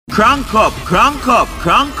Crank up, crank up,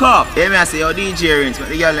 crank up. Hey, me I say, yo, DJ Rins, but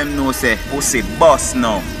the girl them know say, pussy boss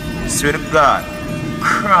now. Swear to God,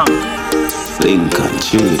 crank. Lincoln,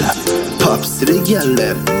 Judah, pops to the girl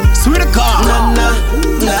them. Swear to God. Na na,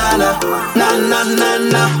 na na, na na na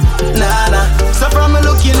na, na na. So from me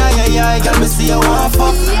looking at your eye, got me see you want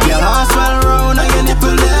fuck. Your ass well round and your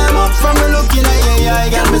nipple them up. From me looking at your eye,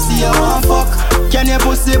 got me see you want fuck. Can your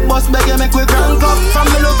pussy bust beg you make we crank up? From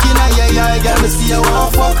me looking at your eye, got me see you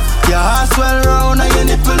want fuck. Your ass well round and your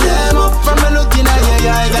nipple them up. From me looking at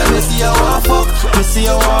your eye, got me see you want fuck. Me see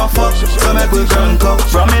you want fuck, so make we crank up.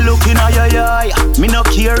 From me looking at your eye, me no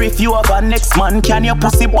care if you have a next man. Can your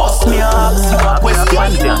pussy bust me up? See what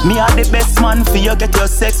question? Me are the best man for you get your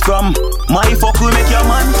sex from. My fuck will make your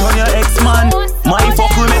man turn your ex-man. My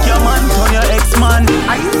fuck will make your man turn your ex-man.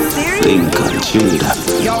 Are you serious? Lincoln, Judah,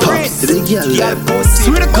 pops to the girl them.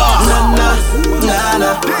 Swear to God. Na na, na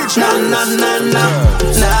na, na na na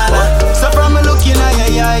na na. So from me looking at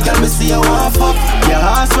your eye, got me see you want fuck. Your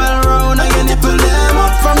ass well round and your nipple them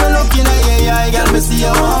up. From me looking at your eye, got me see you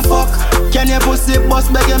want fuck. Can your pussy bust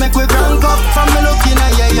beg you make we crank up? From me looking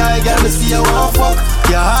at your eye, got me see you want fuck.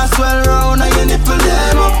 Your ass well round and your nipple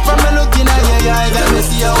them up. From me looking at your eye, got me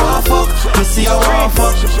see you want fuck. Me see you want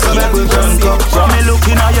fuck, so make we crank up. From me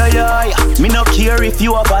looking at your eye, me no care if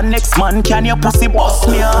you have a next man. Can your pussy bust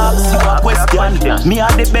me up? See what question? Me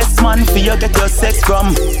are the best man for you get your sex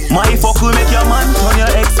from. My fuck will make your man turn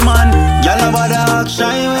your ex-man. Y'all know about the action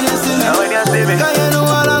when you see me. When you see me, cause you know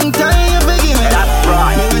a long time you forgive me. that's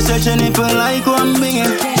right. Me researching it for like one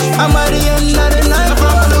binging. I'm by the end of the night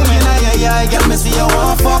from looking at your eye, got me see you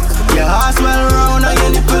want fuck. Your ass well round and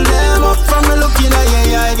your nipple them up. From me looking at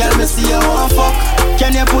your eye, got me see you want fuck.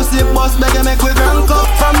 Can your pussy bust beg you make we crank up?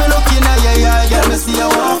 From me looking at your eye, got me see you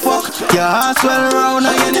want fuck. Your ass well round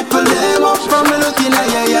and your nipple them up. From me looking at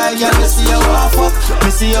your eye, got me see you want fuck. Me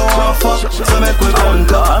see you want fuck, so make we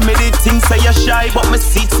crank up. I made it think say you shy, but me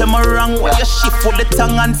see them wrong. When you shift with the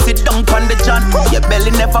tongue and sit down on the john. Your belly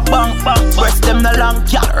never bang, bang. Breast them no long,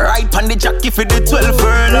 yeah. Right on the jockey for the 12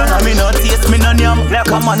 furlong. I me no taste, me no yam. Like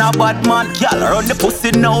I'm on a bad man, girl. Run the pussy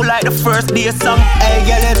now like the first day song. Hey,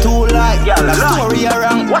 girl, you too light. Girl, The lie. story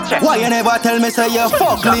around. Watch it. Why you never tell me say you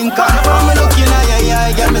fuck Lincoln? From me looking at your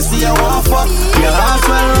eye, got me see you want fuck. Your ass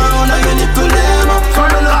well round and your nipple them up. From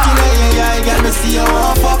me looking at your eye, got me see you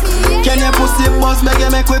want fuck. Can your pussy bust beg you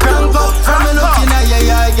make we crank up? From me looking at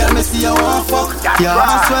your eye, got me see you want fuck. Your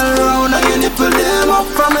ass well round and your nipple them up.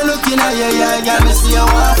 From me looking at your eye, got me see you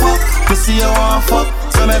want fuck. Me see you want fuck,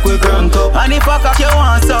 so make we crank up. And if I cock you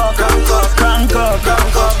want so Crank up, crank up,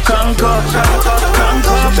 crank up, crank up, crank up, crank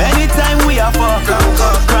up. Anytime we are fuck, crank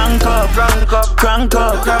up, crank up, crank up, crank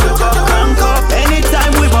up, crank up, crank up.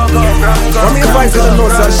 Anytime we walk up, I'm here fighting the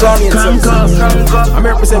notes and Shawny and crank up, crank up. I'm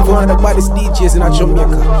representing one of the baddest DJs in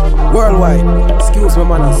Jamaica, worldwide. Excuse my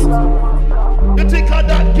manners. You think of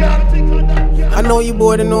that girl? I know you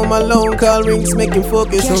bored and know my long call rings make him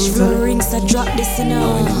focus CASHFLOW sometimes. rings that drop this in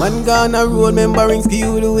all. Man gone a road, member rings give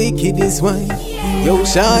you the wickedest wine. Yo,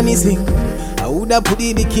 Shawny sing. I woulda put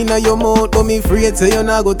the dick in your mouth, but me afraid so you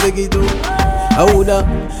not go take it out.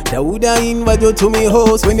 I woulda invite you to me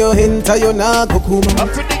house when you enter you not go come.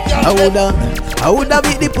 I woulda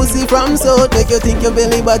beat the pussy from south, make you think your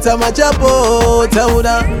belly bottom a chop out. I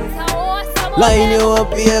woulda line you up,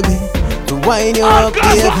 baby, to wind you up,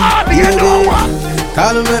 baby.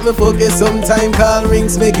 Call him make me focus sometime, call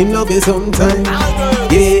rings make him love you sometime.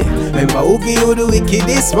 Yeah, remember who give you the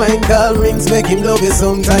wickedest wine, call rings make him love you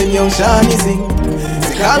sometime. Yo, Shawny sing.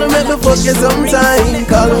 Call him make me focus sometime,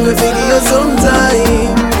 call him make me give you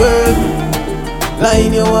sometime, girl.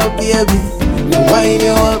 Line you up, baby, wind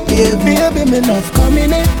you up, baby. Baby, me love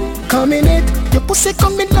coming it. Your pussy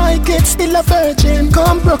coming like it's still a virgin.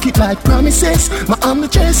 Come broke it like promises. My arm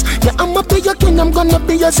chest. Yeah, I'ma be your king, I'm gonna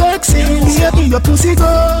be your sexy. Baby, your pussy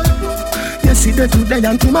good. You see the today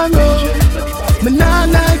and tomorrow. Me nah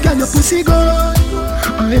like how your pussy good.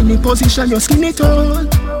 Or any position your skinny tone.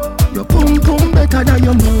 Your pum pum better than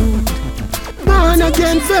your mouth. Born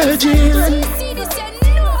again virgin.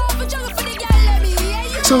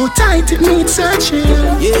 So tight it needs searching.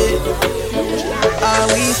 Yeah. Are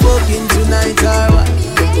we fucking tonight or what?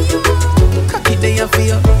 Cocky day you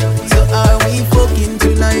feel. So are we fucking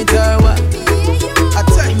tonight or what? A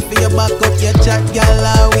time for your back up your chat, girl.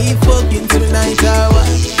 Are we fucking tonight or what?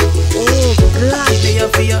 Oh, cocky day you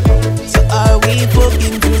feel. So are we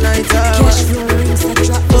fucking tonight or what? CASHFLOW rings that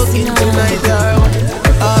drop this Fucking in all. tonight or what?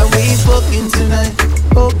 Are we fucking tonight?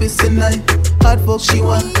 Hope it's tonight. Hard fuck she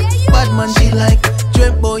want, bad man she like.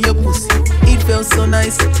 Dream boy your pussy, it felt so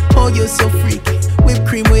nice. Oh you're so freaky, whipped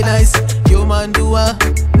cream with ice. your man do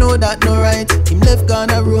know that no right. Him left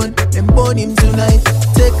gonna run, them born him tonight.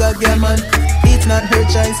 Take a girl man, it's not her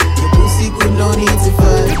choice. Your pussy good, no need to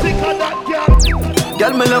fight.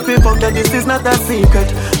 Girl, me love you, fuck that this is not a secret.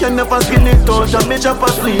 You never skin it out and me chop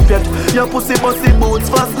asleep yet. Your pussy bossy boots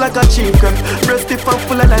fast like a chicken. Breast if I'm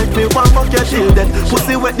full of life, me want fuck your children.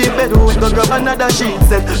 Pussy wet the bedroom, go grab another sheet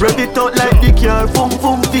set. Rev it out like the car, boom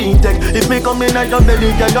boom V-Tech. If me come in at your belly,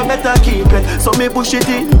 girl, you better keep it. So me push it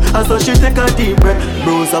in, and so she take a deep breath.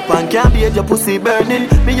 Bruise up and can't beat your pussy burning.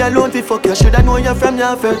 Me alone to fuck you, shoulda know you from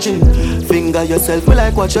your virgin. Finger yourself, me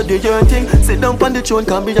like what you do your thing. Sit down on the throne,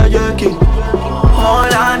 can be a yerking.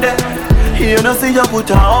 Hold on there. You know see you put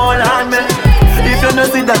a hold on me. If you know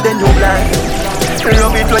see that then you blind.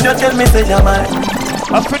 Love it when you tell me say you're mine.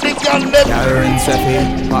 I'm pretty young left. Y'all rinse up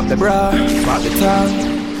here, pop the bra, pop the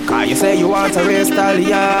tongue. Cause you say you want a real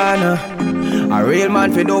stallion. A real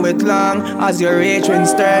man fi do it long. As your rage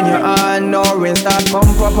rinse turn you on. No rinse start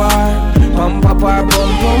pump up her, pump up her,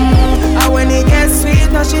 pump pump. And when he gets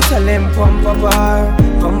sweet now she tell him pump up her,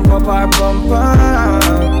 pump up her, pump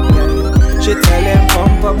her. She tell him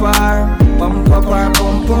pump up her, pump up her,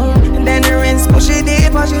 pump pump. And then the rinse push it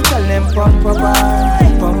deep and she tell him pump up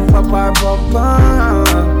her, pump up her, pump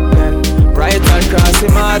pump. Right and cross the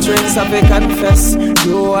march, rinse up and confess.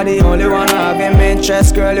 You are the only one have him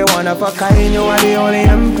interest. Girl, you one of a kind, you are the only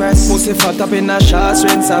impress. Pussy fat up in a shorts,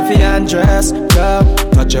 rinse up your undress. Yeah.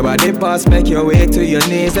 Touch your body parts, make your way to your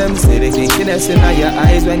knees. Them see the kinkiness in your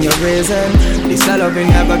eyes when you're raising. This loving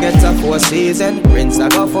never gets a 4 season. Rinse I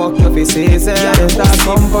go fuck you for season. Just that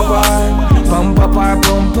pump up her, pump up her,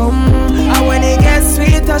 pump pump. And when he gets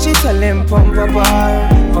sweet, she tell him pump up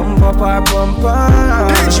her, pump up her, pump her.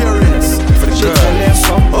 She tell him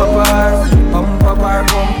pump up her, pump up her,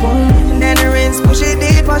 pump pump. And then the rinse push it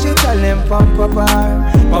deep and she tell him pump up her,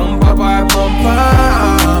 pump up her, pump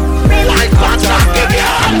her. Me like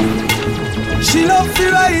she love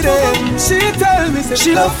to ride it. She tell me say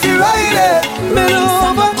she love to ride it. Me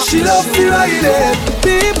love her, she love to ride it.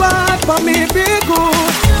 Be bad for me, be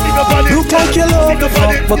good. Look like you love the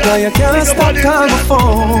fuck, because you can't stop calling my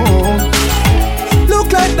phone.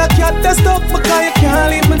 Look like the cat that's stuck, because you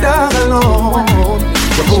can't leave my dog alone.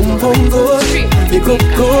 Your boom boom good, you cook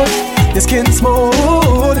good, your skin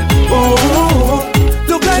smooth. Oh,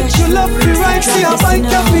 look like you love me right, see I fight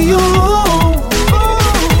for you.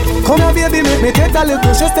 Come here baby, make me take a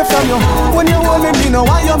little shit from you. When you hold me know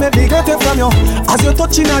why you make me get it from you. As you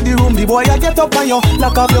touch in the room, the boy I get up on you.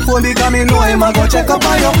 Lock off your phone because me know him I go check up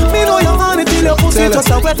on you. Me know you want it till your pussy just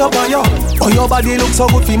a wet up on you. Oh your body looks so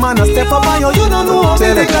good for man a step up on you. You don't know how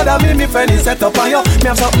me glad that me friend is set up on you. Me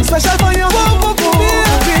have something special for you.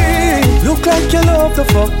 Baby, look like you love the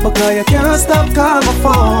fuck, because you can't stop calling my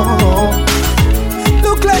phone.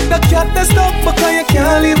 Look like the cat that's stuck, because you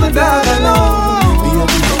can't leave the dog alone.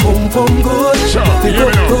 Boom boom good, you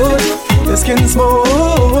look good, your skin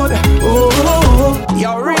smooth. Oh,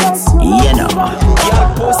 your rings, you know, your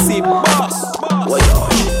pussy boss.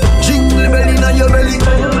 Jingle belly na your belly,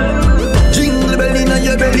 jingle belly na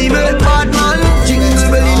your belly, make bad man. Jingle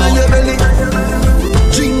belly na your belly,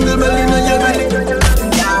 jingle belly na your belly.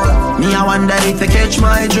 Me I wonder if you catch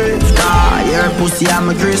my drift. Your pussy I'm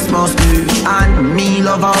a Christmas gift, and me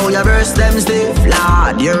love how your breasts them stiff.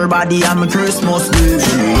 Lord, your body I'm a Christmas gift.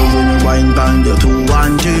 You love when you wine down the 2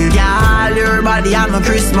 and 2. Girl, your body I'm a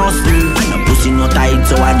Christmas gift. And your pussy no tight,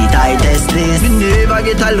 so I the tightest this. Me never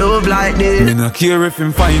get a love like this. Me not care if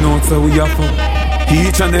him find out so we are fuck.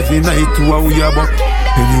 Each and every night to a we are back.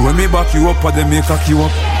 Anyway me back you up or them make cock you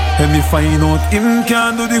up. And me find out him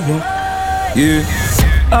can't do the work. Yeah.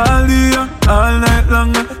 All day, all night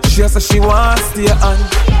long. She say she wants stay on,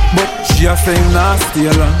 but she a say nah stay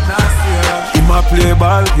long. Him a play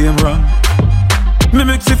ball game wrong. Me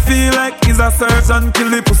make she feel like he's a surgeon. Kill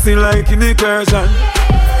the pussy like in incursion.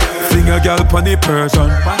 Sing a girl pon the Persian.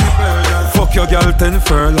 Fuck your girl 10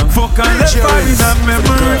 furlong. Fuck and left her in a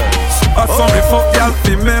memory. Or some me fuck girl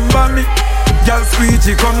remember me. Girl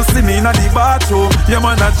squeegee come see me in the bathroom. Yeah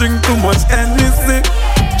man I drink too much Hennessy.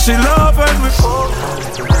 She love when we fuck.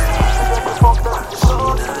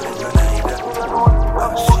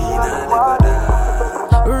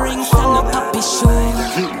 Rings on a puppy show.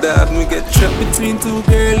 That me get trapped between 2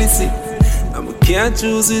 girlies, see. And we can't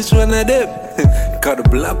choose which one of them. Cause the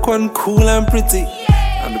black one cool and pretty,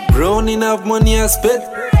 and the browning have money I spent.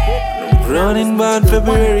 The browning born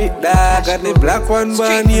February, dog, and the black one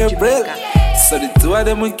born April. So the 2 of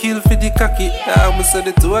them will kill for the cocky. So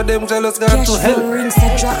the 2 of them jealous gone to hell.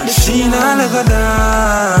 She not like a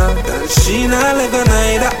dog, she not like a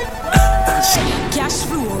neither. Cash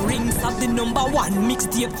flow rings up. the #1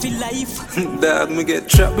 mixtape for life. Dog, me get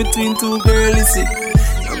trapped between two girls, see.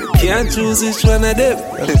 And I can't choose which one of them.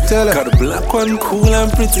 Cause the black one cool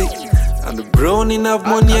and pretty, and the browning have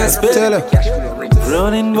money I spend.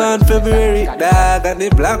 Browning born February, dog, and the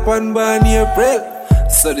black one born April.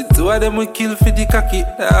 So the two of them will kill for the cocky.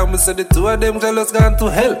 So the two of them jealous gone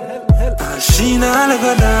to hell. And she not like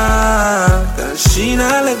a dog, and she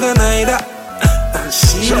not like a neither. And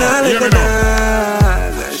she not like a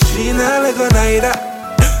dog, and she not like a neither.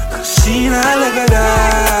 And she not like a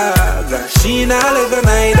dog, and she not like a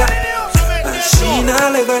neither. And she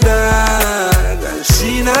not like a dog, and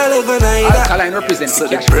she not like a neither. Alkaline represents so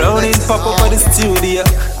the browning pop up at the studio,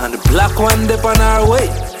 and the black one dip on our way.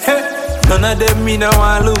 None of them me no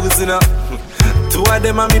want lose, you know. Two of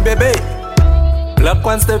them are me baby. Black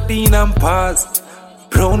one step in and pause.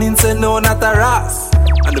 Browning said no, not a ras.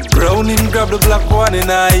 And the browning grab the black one in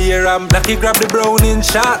her ear, and Blackie grab the browning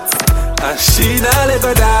shots. And she not let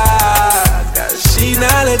go dog, and she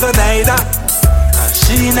not let go neither. And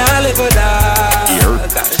she not let go dog,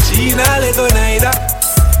 and she not let go neither.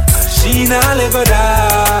 And she not let go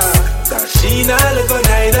dog, and she not let go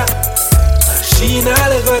neither. She not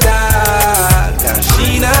let go dog, and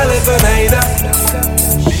she not let go neither.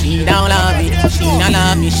 She don't love me, she not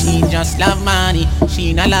love me, she just love money.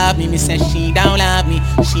 She not love me, me say she don't love me.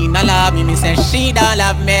 She not love me, me say she don't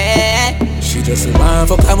love me. She just a man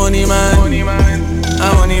fuck a money man,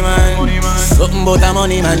 a money man. Something about a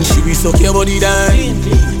money man, she be suck your body down.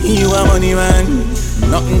 You a money man,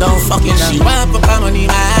 nothing don't fucking. She want fuck a money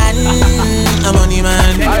man, a money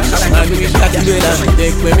man. And we got together,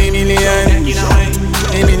 take away me million.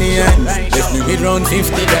 A million, left me with round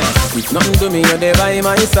 50 grand. If nothing to me, you're there by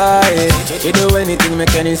my side. You do anything,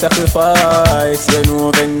 make any sacrifice. You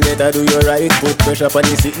know vendetta, do you right. Put pressure on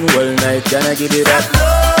the sitting all night. Can I give it up?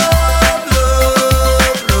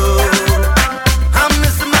 I'm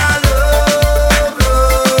missing my love.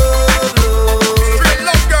 Straight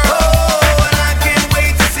love, girl. Oh, and I can't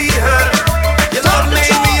wait to see her. Your love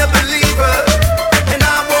made me a believer, and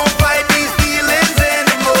I won't fight these feelings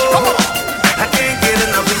anymore. I can't get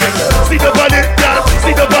enough of your love. See the body, girl.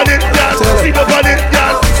 See the body, girl. See the body,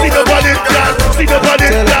 girl. See the body, girl. See the body,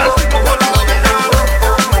 girl.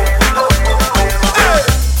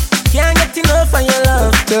 Can't get enough of your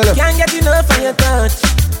love. Can't get enough of your touch.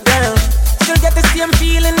 Damn. Still get the same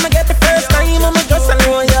feeling I get the first time I'm just I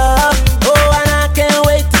know ya. Oh, and I can't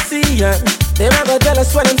wait to see her. They never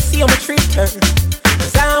jealous when I'm see her treat her.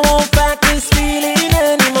 Cause I won't back this feeling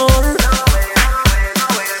anymore.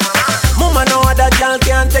 Mama know that girl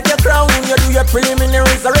can't take your crown. You do your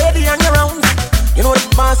preliminaries already on your own. You know the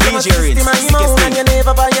boss of a system and you know. And you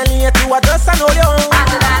never violate, you are just an old young.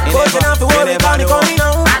 But you don't have to worry about me coming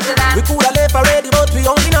out. We coulda left already, but we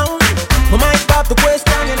only know. We might stop the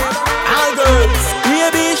question, you never. All girls,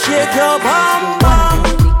 baby, shake your bum bum.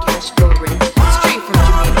 Straight from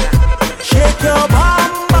Jamaica. Shake your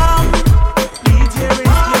bum bum. DJ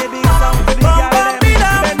Rich, baby, something bum bum,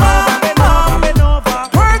 bum bum.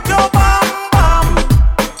 Work your bum bum.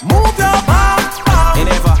 Move your bum bum.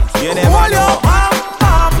 Hold your bum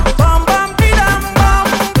bum. Bum bum, bum.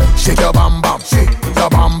 Shake your bam bam, shake your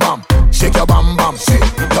bam bam, shake your bam bam,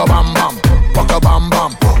 shake your bam bam, buck your bam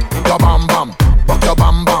bam, your bam bam, buck your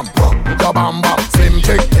bam bam, your bam bam. Slim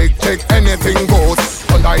tick, anything goes.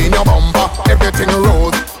 Under in your bumper, everything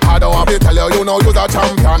rolls. I don't have to tell you, you know you're a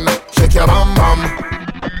champion. Shake your bam bam.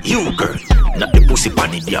 You girl, not the pussy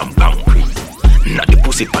pan the damn concrete. Not the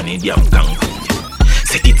pussy pan the damn concrete.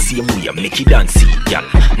 Set it same way, make it dance, girl.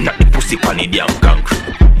 Not the pussy pan the damn concrete.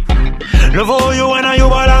 Love how you wanna you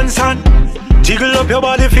balance and jiggle up your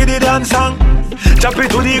body for the dance song. Chop it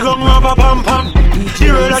to the gong, rubber pam pam.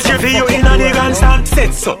 You roll a chair for you in a the grandstand.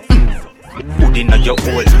 Set so. Put in your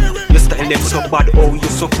hole. Your style them so bad, oh you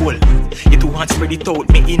so cool. You two hands spread it out,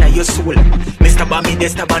 me in your soul. Mr. Bammy,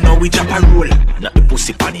 Mr. Now we drop a roll. Not the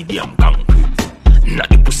pussy pan the damn concrete. Not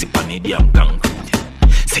the pussy pan the damn concrete.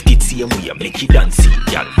 Set it same way, make it dance,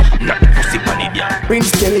 girl. Not the pussy pan the damn.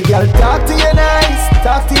 Prince Kelly, girl, talk to you nice,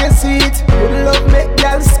 talk to you sweet. Good love make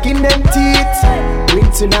girl skin them teeth.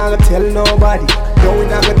 Prince, you not gonna tell nobody. No, we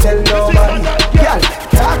not gonna tell nobody. Girl,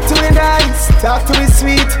 talk to you nice, talk to you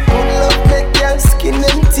sweet. Good love make girl skin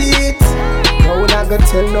them teeth. No, we not gonna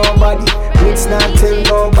tell nobody. Prince not tell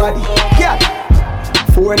nobody. Girl,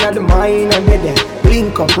 four in the mind and dead.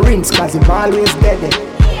 Blink up, rinse, cause him always dead.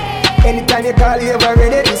 Anytime you call, you ever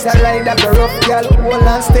ready. It's a line that a rough girl, hold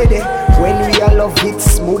and steady. When we all love it,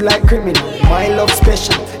 smooth like criminal. My love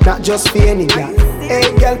special, not just for any girl. Hey,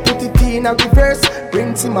 girl, put it in a reverse.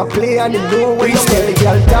 Bring to my play and you know when you tell the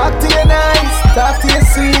girl, talk to you nice, talk to you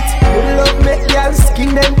sweet. You love make girl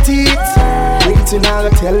skin them teeth. Bring to now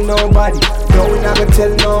tell nobody. No, we never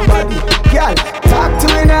tell nobody. Girl, talk to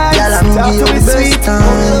me nice, girl, talk to me sweet. You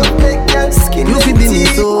love make girl skin them teeth. You fi be me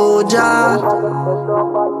soldier.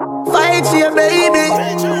 Fight for your baby.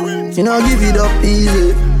 You know give it up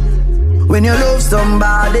easy. When you love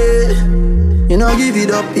somebody, you know give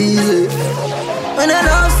it up easy. When you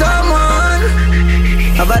love someone,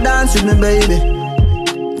 have a dance with me,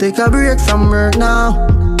 baby. Take a break from work now.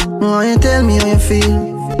 Why you tell me how you feel?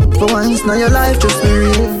 For once, now your life just be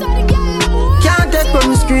real. Can't take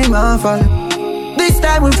from me scream and fall. This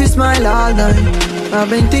time we feel smile all night. I've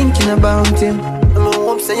been thinking about you. I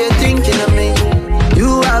hope say you're thinking of me.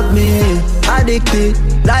 You have me addicted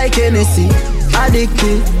like Hennessy,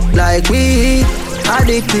 addicted like weed,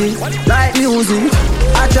 addicted like music,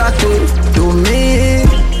 attracted to me,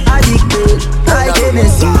 addicted like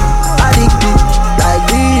Hennessy, addicted like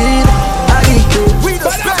weed, addicted. We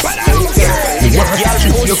the best.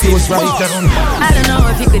 I don't know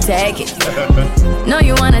if you could take it. No,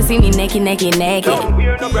 you wanna see me naked, naked, naked.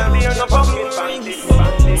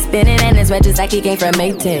 Spinning in his red just like he came from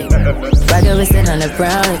Mixtape. Rocket was sitting on the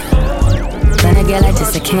brown. When I get like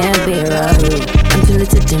this, I can't be rude. I'm too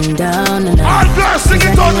little to dim down and I'm sing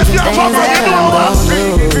it on the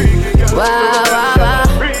wow, wow, wow.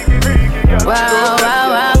 Wow, wow,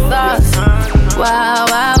 wow, thoughts. Wow,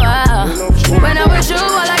 wow, wow. When I'm with you,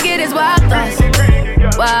 all I get is wild thoughts.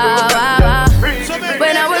 Wow, wow, wow.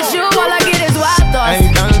 When I'm with you, all I get is wild thoughts.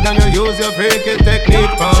 Hey, girl, can you use your freaky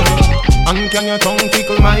technique for me? And can your tongue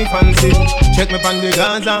tickle my fancy? Check me on the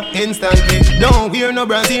Gaza instantly. Don't wear no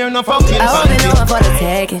bras, here no fucking fancy. I hope you know I'm for the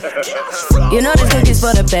taking. You know this cookie's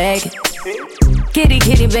for the bag. Kitty,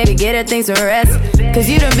 kitty, baby, get her things to rest. Cause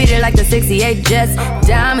you done beat it like the 68 Jets.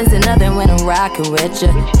 Diamonds are nothing when I'm rocking with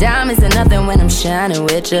ya. Diamonds are nothing when I'm shining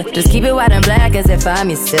with ya. Just keep it white and black as if I'm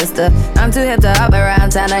your sister. I'm too hip to hop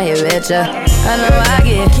around town to hit with ya. I know I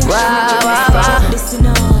get wow, wow, wow.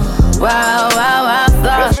 Wow, wow, wow,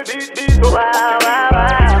 thoughts. Wow, wow,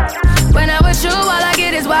 wow. When I'm with you, all I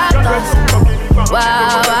get is wild thoughts.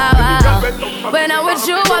 Wow, wow, wow. When I'm with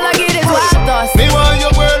you, all I get is wild thoughts. Me want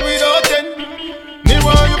your world without them. Me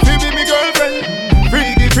want you to be my girlfriend.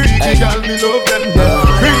 Freaky, freaky, girl, me love them.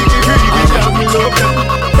 Freaky, freaky, girl, me love them.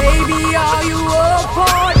 Baby, are you up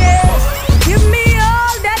for this? Give me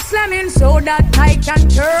all that slamming so that I can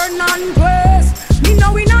turn and twist. Me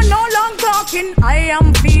know we not no long talking. I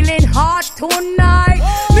am feeling hot tonight.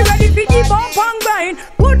 Me ready for the bump and grind.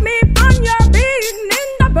 Put me on your beat in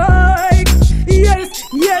the bike. Yes,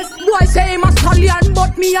 yes. Boy say I'm a stallion,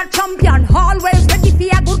 but me a champion. Always ready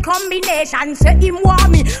for a good combination. Say him want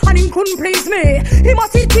me and him couldn't please me. He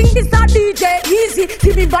must think this a DJ easy.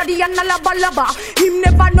 See me body and a laba laba. Him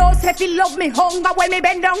never knows if he love me hunger when me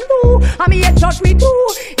bend down too. And me a touch me too.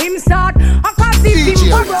 Him start I can't see him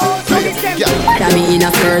for road. So this them got me in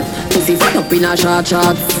a skirt, pussy fat up in a short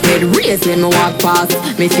shorts. Head raised when me walk past.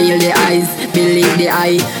 Me feel the eyes, believe the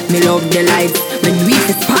eye. Me love the lights, me do it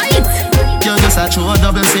despite. You're just a true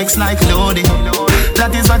 66 like loading. That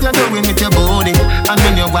is what you're doing with your body. And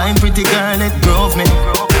when you wine pretty girl, it grove me.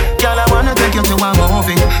 Girl, I wanna take you to a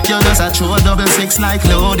movie. You're just a true 66 like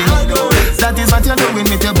loading. That is what you're doing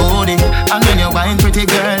with your body. And when you wine pretty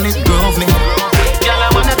girl, it grove me. Girl, I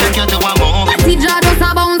wanna take you to a movie. The jaw just a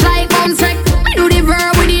bounce like bounce wreck. I do the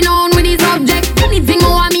verb with the noun with the subject. Anything you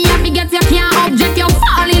want me, I forget you can't object. You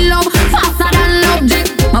fall in love faster than object.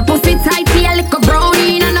 My pussy tight, feel like a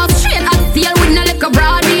brownie. And I'm straight as steel with no like a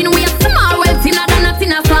broadine. We a small, well thinner than a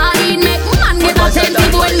thinner sardine. Make man get a 10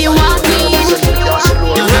 people when me walk in.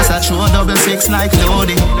 You're just a true 66 like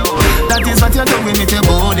loading. That is what you're doing with your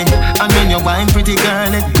body. And when you wine pretty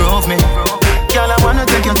girl, it grove me. Girl, I wanna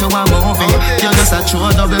take you to a movie. You're just a true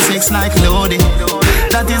 66 like loading.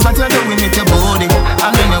 That is what you're doing with your body.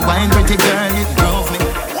 And when you wine pretty girl, it grove me.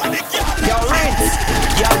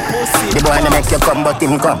 The boy no make you come but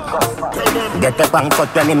him come. Get up and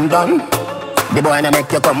cut when him done. The boy no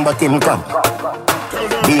make you come but him come.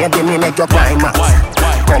 Baby me make you climax.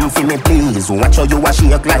 Come for me please. Watch how you a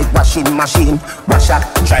shake like washing machine. Wash up,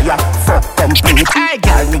 dry up, fuck complete.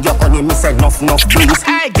 Girl me your honey me say enough please.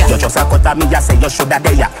 You just a cut me ya say you shoulda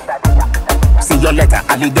there. See your letter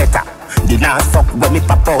alligator. The last fuck when me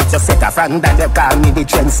pop out your setter. From that you call me the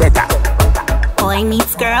trendsetter. Boy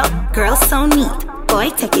meets girl, girl so neat. Boy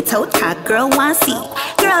take it out, hot girl want see.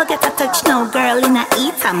 Girl get a touch, no girl in a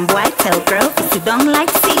eat. And boy tell girl if you don't like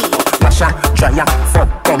see. Washa, dryer,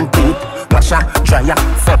 fuck complete. Washa, dryer,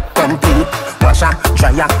 fuck complete. Washa,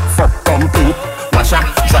 dryer, fuck complete. Washa,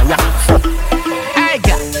 dryer, fuck.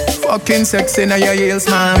 Mega. Fucking sexy now your heels,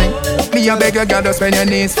 mommy. Me a beg you, girl, just bend your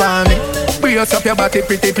knees for me. Brace up your body,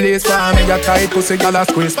 pretty please for me. Your tight pussy, girl, a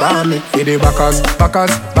squeeze for me. For the backers,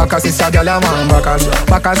 backers, backers is a girl a man. Backers,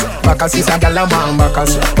 backers, backers is a girl a man.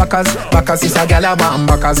 Backers, backers, backers is a girl a man.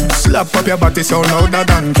 Backers, slap up your body so louder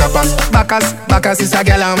than clappers. Backers, backers is a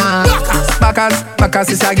girl a man. Backers, backers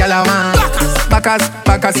is a girl a man. Backers,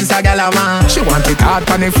 backers is a girl a man. She want it hard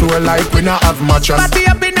on the floor like we not have mattress. Body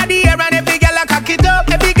up in the air and every girl a cock it up.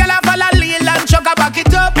 Every girl a fall a lean and chuck a back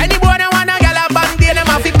it up. Any boy that wanna girl a band, they them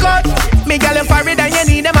a fi cut. Me girl a for it and you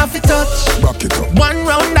need them a fi touch. Back it up. One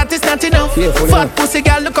round that is not enough. Fat pussy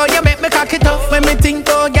girl, look how you make me cock it up. When me think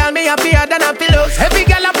oh girl, me happier than a pillow. Every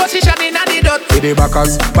girl a position in a the dot. With the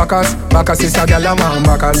backers, backers, backers is a girl a man.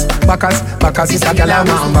 Backers, backers, backers is a girl a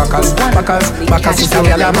man. Backers, backers, backers is a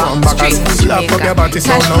girl a man. Backers, slap up your body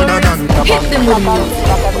so louder than clappers. Hit them with me.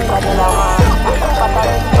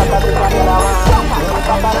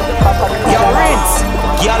 Yo, Rinse,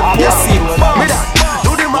 girl, pussy,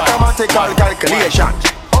 do the mathematical calculation.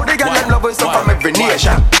 How the girl them love with some from every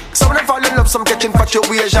nation. Some of them fall in love, some catching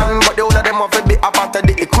infatuation, but the whole of them have to be a part of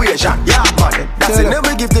the equation. Yeah, man, that's it.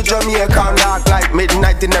 Never give the Jamaican dark like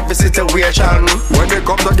midnight in every situation. When they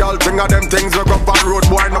come to girl, bring of them things we go on road,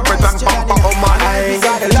 boy, no pretend pamper, oh man. I ain't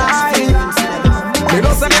gotta lie. We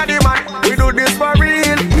don't say the man, we do this for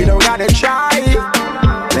real. We don't gotta try.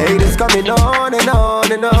 Ladies coming on and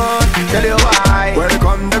on and on. Tell you why.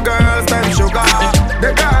 Welcome the girls, them sugar.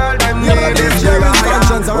 The girl, them need this sugar.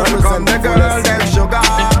 Welcome the girl, them sugar.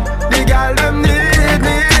 The girl, them need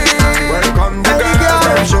me. Welcome the girl,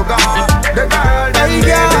 them sugar. The girl, them need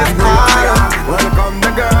this sugar. Welcome the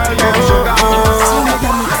girl, them sugar.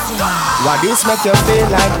 Why this make you feel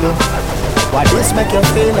like though? Why this make you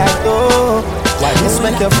feel like though? Why this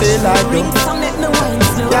make you feel like though?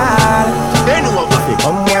 Yeah. They know what we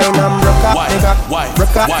come wine and broke up me cock,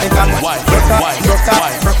 broke up me cock, broke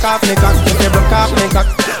up me cock,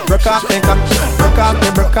 broke up me cock, broke up me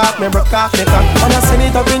cock, broke up me cock. Wanna send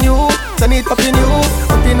it up in you, send it up in you,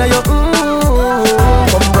 up in your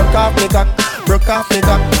come broke up me cock, broke up me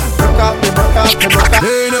cock, broke up me.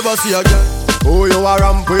 They never see a girl who you are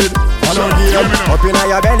ramp with. I don't game up in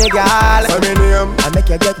your belly, girl. Say me name. I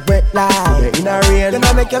make you get wet like in a rain. Then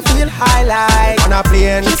I make you feel high like on a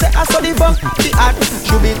plane. She say I saw the bump, the heart.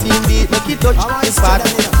 She be team beat, make it touch the spot.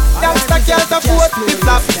 Gangsta girl to foot, the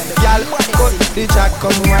flap. Girl, cut the chat,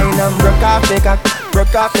 come wine and broke off me cock,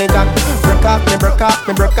 broke off me cock, broke off me, broke off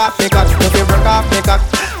me, broke off me cock. If you broke off me cock,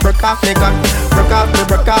 broke off me cock, broke off me,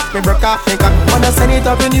 broke off me, broke off me cock. Wanna send it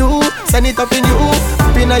up in you, send it up in you,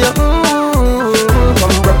 up in your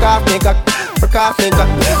come broke off me cock, broke off me cock,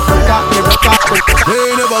 broke off me, broke off me.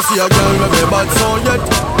 They never see a girl with a bad song yet.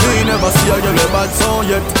 They never see a girl with a bad song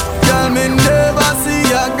yet. Girl, me never see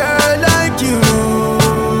a girl like you.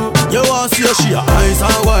 You want to see she a ice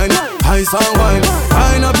and wine, ice and wine.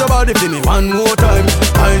 Wind up your body for me one more time.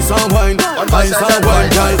 Ice and wine, ice and wine,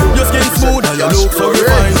 girl. Your skin smooth and you look so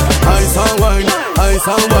refined. Ice and wine, ice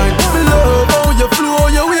and wine. Me love how you flow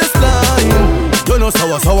your waistline. You know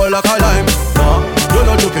sour like a lime. You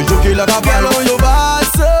know juky like a pine. Girl, you bad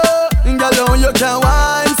so, girl, you can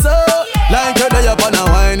wine so. Like you're there upon a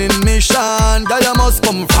whining mission. Girl, you must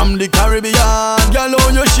come from the Caribbean. Girl,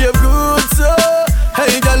 you shape good so.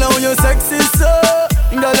 Hey, girl, you sexy so.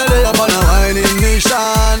 Girl, you're there upon a whining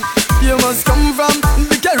mission. You must come from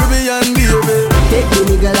the Caribbean, baby. Take the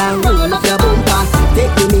nigga and roll up your bumper.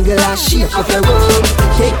 Take the nigga and shake up your road.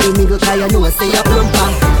 Take the nigga cause you know say you're plumper.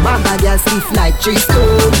 Mama girl stiff like 3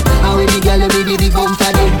 stone. And when the girl with the big bumper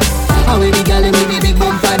then. And when the girl with the big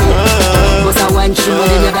bumper then. But I want you more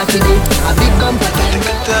than you got today. A big bumper then.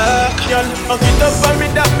 Girl, back it up for me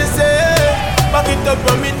that me say. Back it up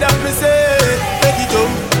for me that me say. Make it jump,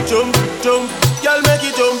 jump, jump. Girl, make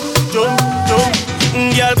it jump, jump, jump.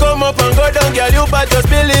 Girl, come up and go down, girl, you but just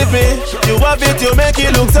believe me. You have it, you make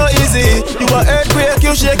it look so easy. You are earthquake,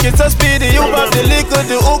 you shake it so speedy. You have the liquid,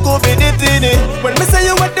 the hook be the teeny. When me say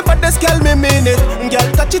you want the baddest, girl, me mean it. Girl,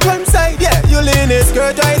 touch it one side, yeah, you lean it.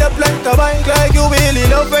 Skirt tied up like a bike, like you really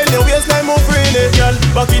love when your waistline move freely. Girl,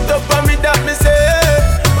 back it up for me that me say.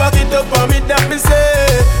 Back it up for me that me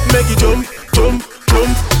say. Make it jump, jump,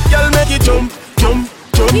 jump. Girl, make it jump, jump,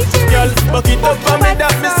 jump. Girl, back it up for me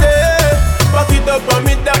that me say. Back it up for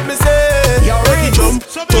me that me say. Make it jump,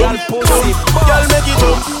 jump, jump. Girl, make it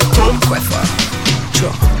jump,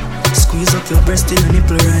 jump. Squeeze up your breast in a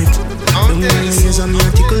nipple right. Don't use a me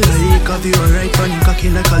article like. Have you alright on your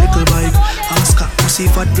cocky like a little bike. Ask her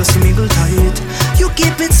pussy fat plus you mingle tight. You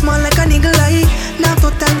keep it small like a niggle like. Now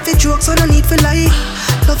no time for jokes so no need for lie.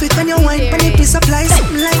 Love it when you whine when it be supply.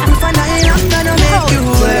 Something like me for night. I'm gonna make you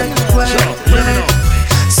work, work, work.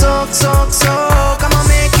 Soak, soak, soak, I'ma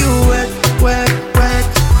make you wet, wet, wet.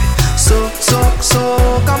 Soak, soak,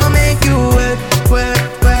 soak, I'ma make you wet, wet,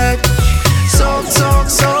 wet. Soak, soak,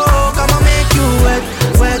 soak, I'ma make you wet,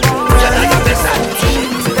 wet, wet.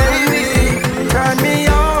 Baby, turn me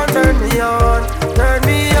on, turn me on, turn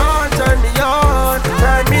me on, turn me on,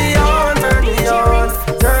 turn me on, turn me on,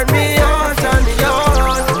 turn me on, turn me on.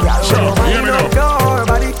 Show me your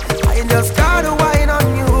body, I just gotta wine on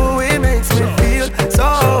you. It makes me feel so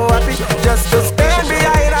happy just to stand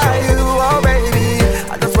behind you, oh baby.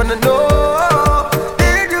 I just wanna know,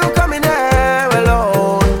 did you come in there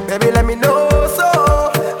alone? Baby, let me know so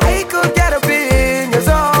I could get up in your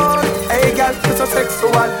zone. Hey girl, you're so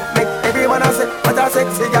sexual, make everyone say what a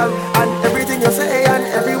sexy girl. And everything you say and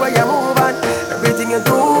everywhere you move and everything you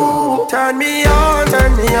do, turn me on,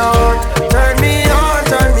 turn me on, turn me on,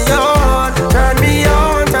 turn me on, turn me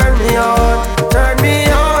on, turn me on, turn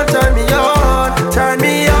me on, turn me on, turn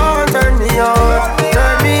me on, turn me on,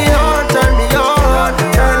 turn me on, turn me on,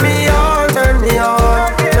 turn me on, turn me on,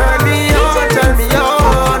 turn me on, turn me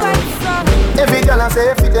on. Every girl I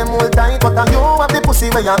say fit them all tight, but you have the pussy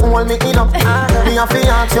where you hold me in up. Me a fi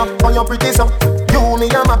ask you, how you pretty so? You me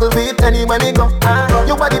a muggle with anywhere me go.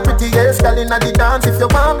 You are the prettiest girl inna the dance. If you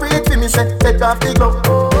want breathe for me, say take off the glove.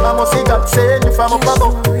 I must see God send you from up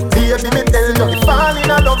above. Baby, me tell you, you fall in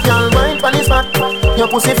love, girl, wine pon the spot. Your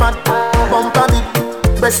pussy fat, bump a bit,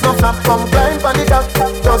 breast no flap, come climb pon the top,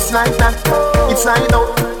 just like that. It's like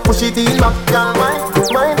out, push it in back, girl, wine,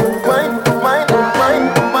 wine, wine, wine,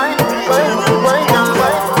 wine, wine, wine, wine, girl,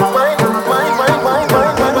 wine, wine, wine, wine, wine, wine,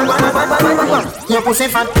 wine. Your pussy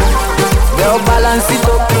fat, girl, balance it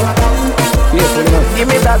up. Give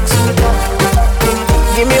me that,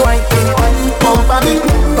 give me wine, bump a bit,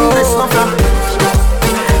 breast no flap.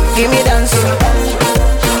 Give me dance,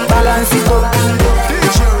 balance it up.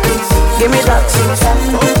 Give me that,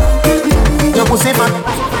 your pussy fat,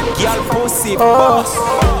 girl pussy boss.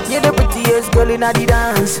 You're the prettiest girl in the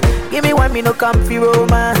dance. Give me one, me no comfy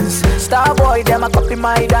romance. Star boy, them a copy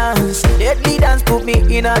my dance. Deadly dance put me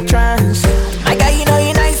in a trance. My guy, you know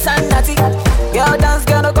you nice and naughty. Girl dance,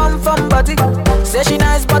 girl no come from body. Say she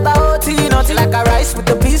nice but I OT naughty. Like a rice with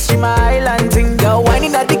a piece, she my island thing. Girl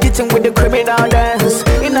whining at the kitchen with the criminal dance.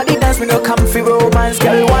 In the dance, me no comfy romance.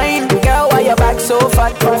 Girl wine, girl why your back so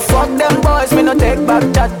fat? Fuck them boys, me no take back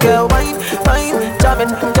that. Girl wine, wine, jam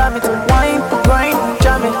it, wine, grind,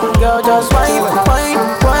 jam it. Girl just wine, wine,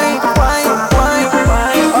 wine, wine, wine,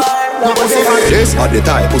 wine. This are the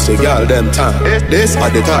type pussy girl them time. This are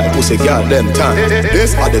the type pussy girl them time.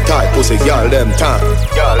 This are the type pussy girl them time.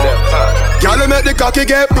 Girl make the cocky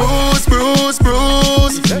get bruised, bruised,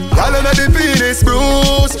 bruised. Girl make the penis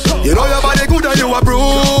bruised. You know your body good and you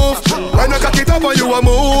approve. When you cock it up and you a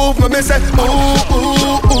move, me say ooh,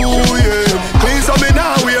 ooh, ooh, yeah. Please on me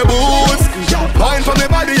now wear boots. Wine for me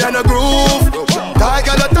body and a groove. Tight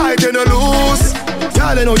girl tight and a loose.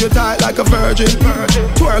 Girl, I know you tight like a virgin.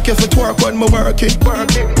 Twerk if you twerk when me work it.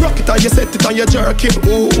 Rock it and you set it and you jerk it.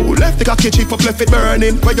 Ooh, left the cocky cheap up, left it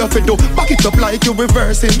burning. What you fi do? Back it up like you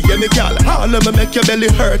reversing. Yeah, me girl, all of me make your belly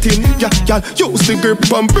hurting. Yeah, girl, use the grip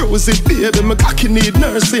and bruise it. Baby, my cocky need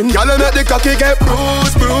nursing. Girl, I make the cocky get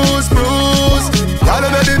bruised, bruised, bruised. Girl, I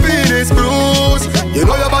make the penis bruised. You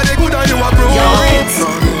know your body good and you a bruise.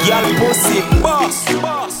 Girl, pussy boss.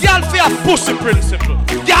 Girl, fi a pussy principle.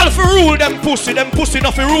 Girl, fi rule them pussy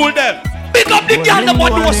not fi rule them. Big up the girl, them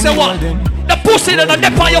what do say what. The pussy that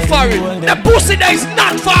dep on your forehead. The pussy that is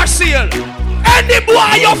not for sale. Any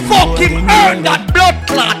boy you fucking earn that blood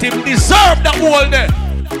clot, him deserve that whole day.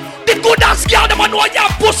 The good ass girl, them know your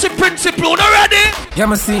pussy principle, you ready? Yeah,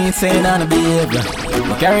 me see it saying on the behavior.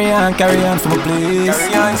 But carry on for my place.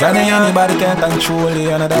 Cause I know anybody can control it,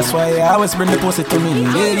 and that's why I always bring the pussy to me.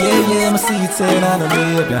 Yeah, me see it saying on the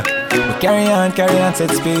behavior. But carry on,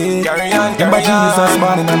 set speed. Remember Jesus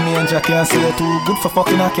born in a manger, can't say it too good for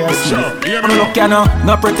fucking I can't see. I'm look ya no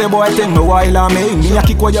pretty boy thing, no while I make me a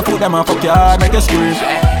kick where you put them and fuck your hard, make you scream.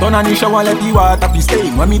 Turn on the shower, let the water be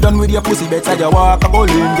staying. When me done with your pussy, better you walk a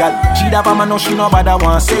bowling, girl. She da man, no she no bother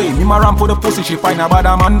want say. Me ma ramp for the pussy, she find a bad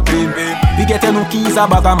man pain. We get no keys, a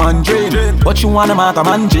bag a man drain. But she wanna mark a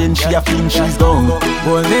man Jane, she a fiend, she's gone.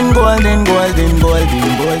 Golden, golden, golden, golden,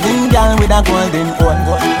 golden girl with a golden gold.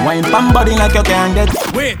 Wine pam body like you can't get.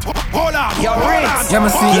 Wait, hold on, you're right. Yeah, me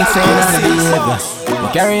see it saying on the behavior.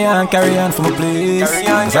 But carry on for my place.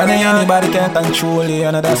 Cause I know anybody can control it,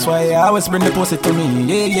 and that's why I always bring the pussy to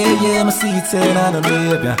me. Yeah, me see it saying on the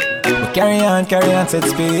behavior. But carry on, set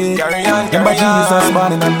speed. Remember Jesus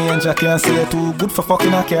born in a manger, can't say it too good for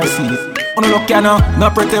fucking I can't see it. On look ya no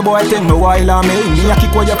pretty boy thing, no while I make me a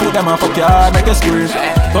kick where you put them and fuck your hard, make you scream.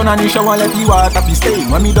 Turn on the shower, let the water be stay.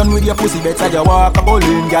 When me done with your pussy, better you walk a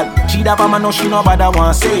bowling, girl. She da man, no she no bother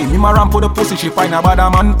want say. Me ma ramp for the pussy, she find a bad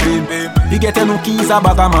man pain. He get a new keys, a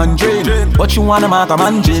bag a man drain. But you wanna mark a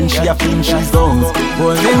man drain, she a fin, she's down.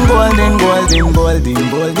 Golden, golden, golden, golden,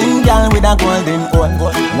 golden girl with a golden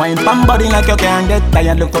hole. Wine pam body like you can't get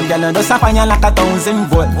tired. Look up girl and just a fire like 1,000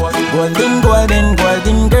 volt. Golden, golden,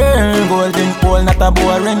 golden girl, golden hole, not a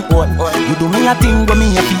boring hole. You do me a thing, go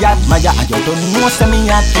me a fiat, Maya, and you don't know say me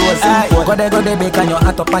a closing hole. Go there, bake and your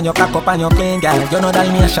hat up and your cock up and your clean girl. You know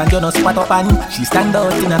Dalmatian, you know spot up and she stand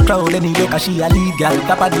out in a crowd anyway, cause she a lead girl.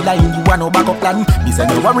 Top of the line, you want no backup plan. Me say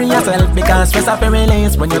no worry yourself, because stress up your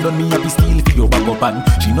lanes. When you done me up, steal for your backup and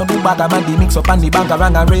she no do bag a man, the mix up and the bank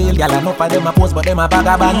around a rail. Girl, enough of them a pose, but them a bag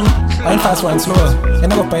a band. Wine fast, wine slow, you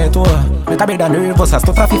never pay a tour. Make a bed and the reverse, has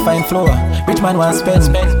to traffic fine flow. Rich man want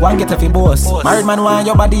spend, one get a fi boss. Married man want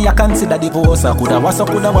your body, I consider divorce. I coulda was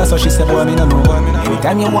so, she said, boy, me no know.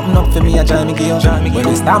 Anytime you open up for me, I join me gear. When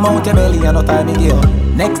you stam out your belly, I no tie me gear.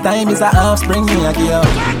 Next time is a offspring, me a gear.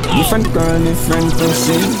 Different girl, different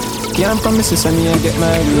pussy. Can't promise you, so me I get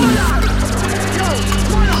married.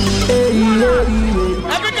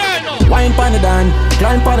 Wine pon the dan,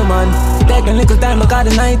 climb pon the man. Take a little time, because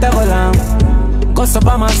the night I go long. Cause up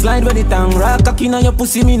on my slide with the tongue. Rock cocky on your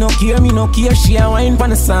pussy, me no care. She a wine pon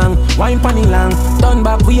the song, wine pon the long. Turn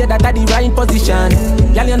back, we that at the right position.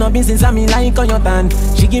 Girl, you know business, and me like on your tan.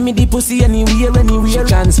 She give me the pussy anywhere. She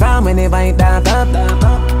transform whenever I dark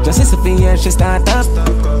up. Just listen for here, she start up.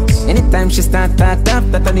 Anytime she start up,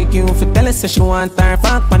 that on the cue for tell her say she want her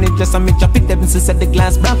fuck. Man, it just a me chop it, them since the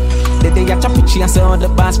glass broke. The day I chop it, she a say all the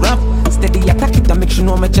bass rap. Steady I crack it, I make sure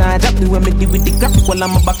no me charge up. The way me deal with the graphic while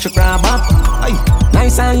I'm a back, she grab up.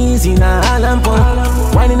 Nice and easy, now all I'm pull.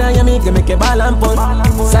 Whining on your make a ball and pull.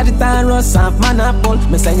 Sagittarius, half man apple.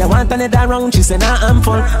 Me say you want another round, she say nah I'm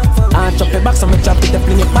full. I chop it back, so me chop it, I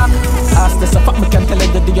fling it back. Ask this a fuck, me can tell her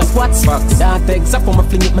you do your squats. That exact for me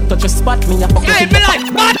fling it, me touch your spot. Me a fuck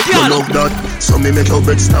you you love that, so me make your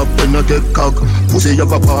bed stop when you take cock. Pussy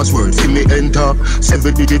have a password, see me enter.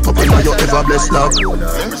 7 digit up in your ever blessed lock.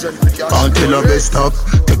 Until a best stop.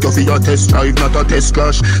 Take you for your test drive, not a test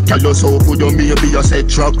crash. Tell you so good you may be a set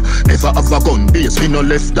truck. Never have a gun base, me no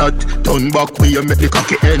left that. Turn back we you make the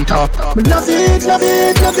cocky enter. Love it, love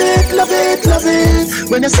it, love it, love it, love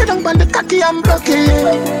it. When you sit down on the cocky I'm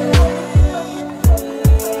broken.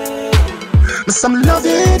 Some love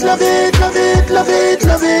it, love it, love it, love it,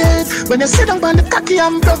 love it. When you sit down on the cocky,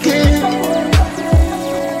 I'm broken.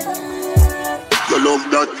 You love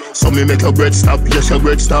that, so me make your bread stop, yes your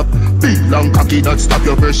bread stop. Big long cocky that stop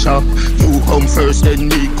your pressure. You come first, then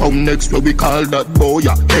me come next. Where we call that boy,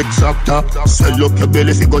 exacta. Swell up your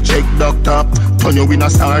belly if you go check doctor. Turn you in a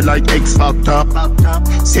star like X Factor.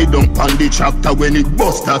 Sit down on the tractor when it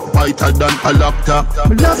bust that whiter than a laptop.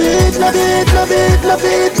 Love it, love it, love it, love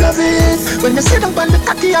it, love it. When you sit down on the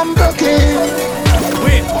cocky, I'm broken.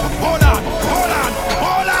 Wait, hold on.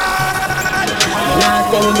 Now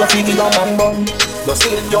tell you feel your man bun. You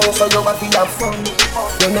see it young so you got to have fun.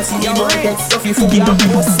 When you see the boy get stuff you feel your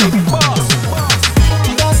pussy.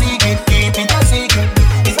 It's a secret, keep it a secret.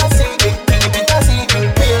 It's a secret, keep it a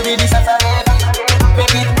secret. Baby this a forever.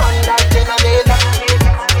 Make it run like generator.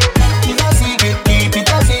 It's a secret, keep it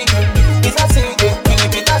a secret. It's a secret,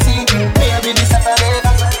 keep it a secret. Baby this a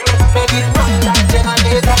forever. Make it run like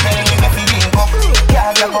generator. Baby if you link up,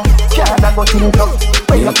 can't go think up.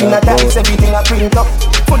 When you in a dance, everything a print up.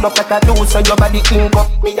 Full up like a do, so your body ink up.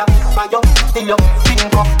 Me a buy up, till you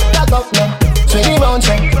pink up. Lag up now, swing round,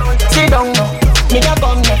 sit down now. Me a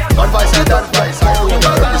bum now. Advice and advice, I don't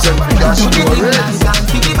represent the CASHFLOW.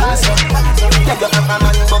 Yeah, you have a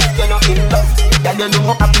man, but you're not in love. Yeah, you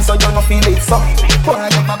look happy, so you don't feel it so.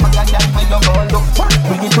 Why you have a bag of that when you go look?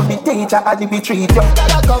 Bring it to the teacher, and we treat you.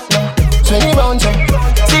 Lag up now, swing round,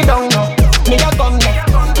 sit down now. Me a bum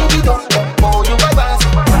now, give it up now. Oh, you a boss.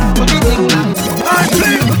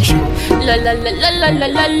 La la la la la la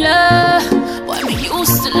la la. Boy, me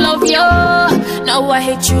used to love you. Now I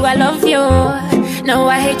hate you, I love you. Now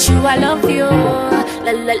I hate you, I love you.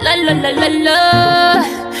 La la la la la la la.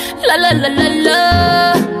 La la la la la.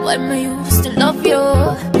 Boy, me used to love you.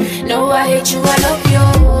 Now I hate you, I love you.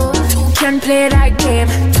 Two can play that game.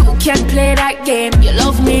 Two can play that game. You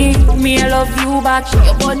love me, me I love you back.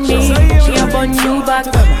 You burn me, me I burn you back.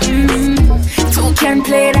 Two can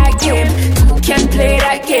play that game. Can play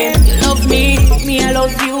that game. You love me, me I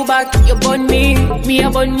love you back. You burn me, me I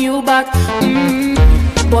burn you back.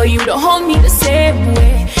 Boy, you don't hold me the same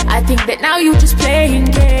way. I think that now you just playing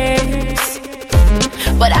games.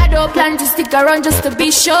 But I don't plan to stick around just to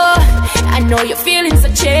be sure. I know your feelings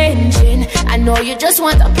are changing. I know you just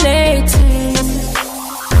want a plaything.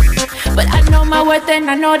 but I know my worth and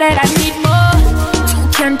I know that I need more. Two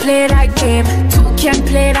can play that game, two can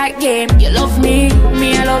play that game. You love me,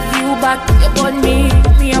 me I love you back. You burn me,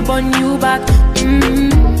 me I burn you back.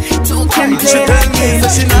 Two can play that game,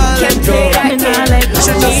 two can play that game.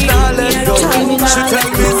 She just not let go. She tell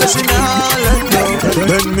me that she not let go.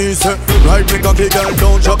 Then me say, right me cocky girl,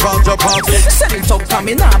 don't drop off, drop off. Send it up for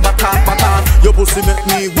me now, back off, back off. Your pussy make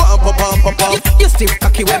me want pop off, pop off. You still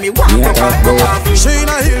cocky when me want pop off, pop off. She in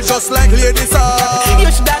a heel just like Lady Saw.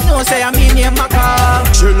 You shoulda know say I'm in your maca.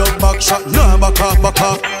 She love back shot, no back off, back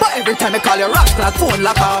off. But every time I call your rock like phone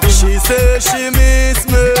lock off. She say she miss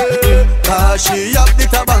me, cause she have the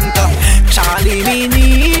tabanka. Charlie, me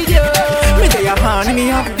need you. Me day a hand, me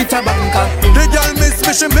have the tabanka. The girl miss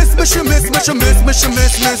me, she miss me, she miss me, she miss me, she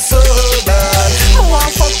miss me so bad.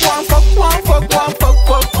 One fuck,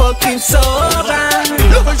 fucking so bad.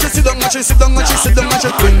 Look when she sit down and she sit down and she sit down and she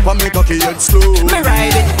twin for me cocky head slow. Me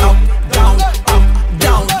ride it up, down, up,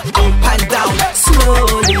 down, up and down,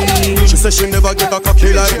 slowly. She says she never get a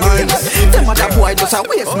cocky like mine. Them other boy just a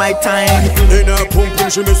waste my time. In her pum pum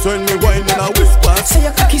she miss when me whine and I whisper. Say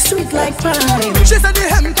your cocky sweet like pine. She said the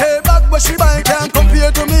MK bag where she buy can't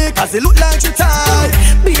compare to me, cause it look like she tied.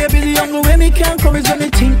 Baby, the young way me can't come is when me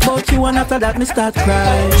think about you, and after that me start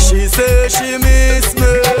crying. She say she miss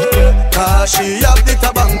me, cause she have the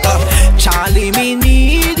tabanka. Charlie, me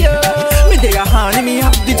need you. Me day a honey, me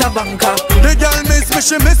have the tabanka. The girl miss me,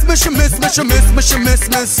 she miss me, she miss me, she miss me, she miss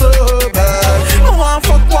me so bad. One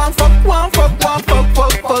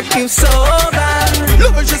fuck you so bad.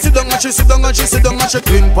 Look when she sit down and she sit down and she sit down and she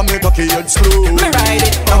twin for me cocky head slow. Me ride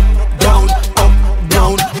it up, down, up,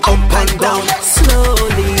 down, up and down,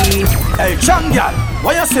 slowly. Hey, Chang girl,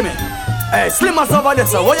 why you see me? Hey, Slimmers over there,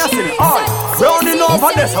 so why you see me? Alright, Browning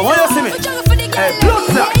over there, so why you see me? Hey, Blood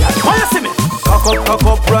Black, why you see me? Cock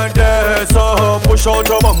up right there, so push out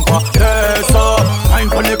your bumper, there, so time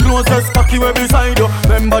for the closest cocky way beside you.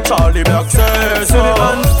 Remember Charlie Black says so.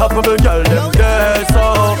 Unstoppable girl, them there,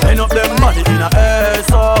 so end up them body in a air,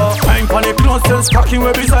 so time for the closest cocky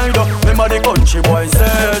way beside you. Remember the country boy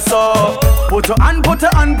says so. Put your hand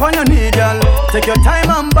on your knee, girl. Take your time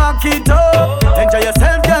and back it up. Enjoy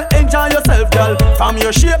yourself, girl, enjoy yourself, girl. From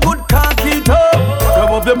your shape, good cock it up.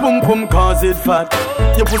 Rub up the pum pum cause it fat.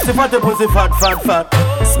 Your pussy fat, your pussy fat, fat,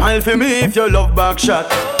 fat. Smile for me if you love back shot.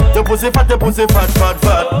 Your pussy fat, fat,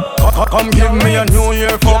 fat. Come give me a New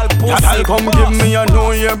Year fuck. Girl, come give me a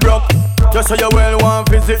New Year broke. Just so you well want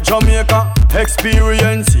visit Jamaica.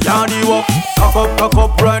 Experience, yardy walk. Cock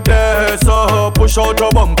up right there, so push out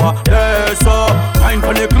your bumper, there, so time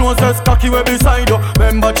for the closest cocky way beside you.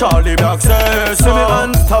 Remember Charlie Black says so. See me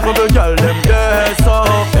unstoppable girl, them there, so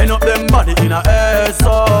end up them body in a air,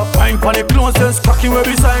 so time for the closest cocky way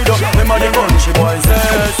beside you. Remember the country boy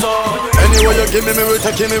says so. Anyway you give me will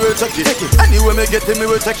take it, me will take it. Anyway me get it, me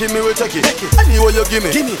will take it, me will take it. Anyway you give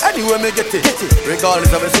me, anyway me get it.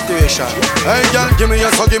 Regardless of the situation. Hey girl, give me a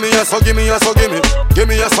so, give me a so, give me a so, give me. Give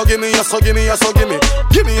me a so, give me a so, give me a so, give me.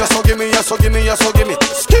 Give me a so, give me a so, give me a so, give me.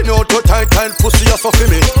 Skin out to tight, pussy a so for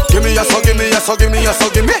me. Give me a so, give me a so, give me a so,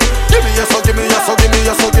 give me. Give me a so, give me a so, give me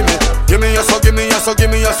a so, give me. Give me a so, give me a so,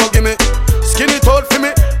 give me a so, give me. Skin it out for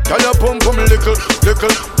me. Girl, your pum pum little.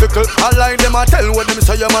 I like them, I tell what them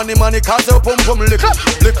say your money, cause your pum pum little.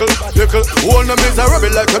 Hold them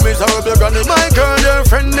miserable like a miserable granny. My girl, your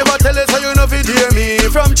friend never tell us how you know fit hear me.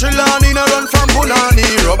 From Chilani, no run from Punani.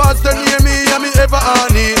 Robots don't hear me, and me ever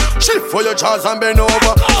honey. Shift for your chance and bend over.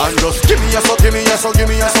 And just give me a so, give me a so, give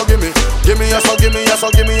me a so, give me. Give me a so, give me a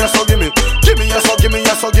so, give me a so, give me. Give me a so, give me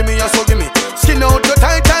a so, give me a so, give me. Skin out the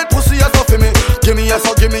tight, pussy a so for me. Give me a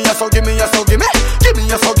so, give me a so, give me a so, give me. Give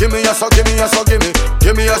me a so, give me a so, give me a so, give me.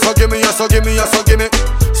 Give me a so, give me a so, give me a so, give me.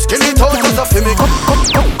 Skin it out a so for me.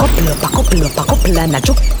 Couple and a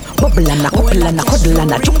juke. Bubble and a couple and a cuddle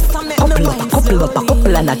and a juke.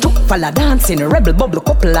 Couple and a juke. Follow dancing, rebel bubble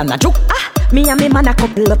couple and a juke. Me and me man a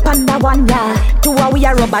couple up under one ya. Two a we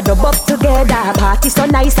a rubber dub up together. Party so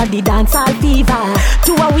nice at the dancehall fever.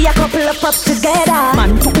 Two a we a couple up together.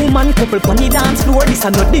 Man to woman couple pon the dance floor. This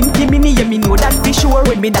a no dinky me yeah me know that for sure.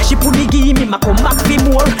 When me dash it pully give me ma come back for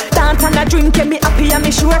more. Dance and a drink yeah me happy and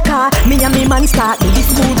me sure car. Me and me man start with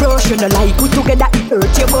this smooth rush. You know like put together it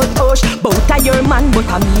hurt you but hush. Both a your man but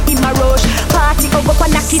a me in my rush. Party over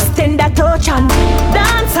and a kiss tender touch and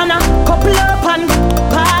dance and a couple up and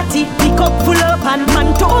party pick up full up and man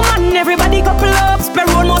to man everybody couple up.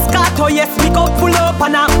 Sparrow Moscato yes pick up full up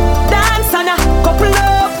and a dance and a couple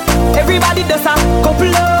up. Everybody does a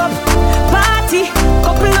couple up. Party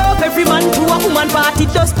couple up. Every man to a woman party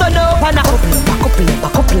just turn up and a couple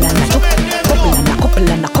and a juke. Couple and a couple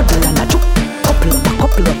and a cuddle and a juke.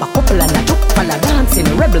 Couple and a juke. Follow dancing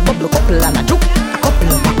rebel bubble couple and a juke. A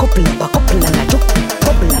couple up, a couple up, a couple and a juke.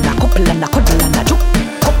 Couple and a couple and a cuddle and a juke.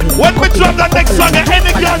 When we drop the next song,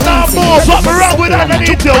 any girl now move. Something wrong with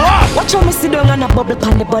underneath you, what? Watch how me sit down on a bubble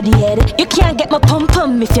pan the body head. You can't get my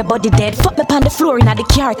pum-pum if your body dead. Fuck me pan the floor in the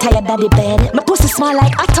car, tired daddy bed. My pussy smell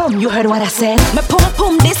like atom, you heard what I said. My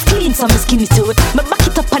pum-pum this clean, so me skinny to it. Me back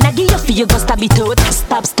it up and I give you for you go stab it out.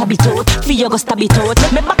 Stab it out, for you go stab it out.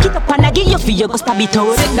 Me back it up and I give you for you go stab it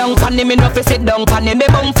out. Sit down pan me no fi sit down pan me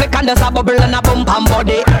bum flick and there's a bubble and a bump and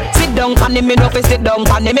body. Sit down pan me no fi sit down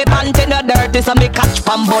pan me panty no dirty so me catch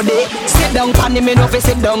pan body. Sit down pan me no fi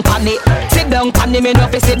sit down pan it. Sit down pan me no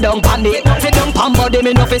fi sit down pan it. Sit down pan body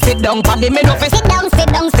me no fi sit down pan it. Me no fi sit down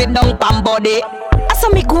pan body. I saw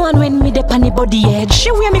me go on when me dep on the body edge.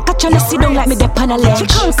 She way me catch and sit down like me dep on a ledge. She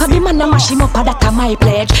conquer the man and mash him up, that a my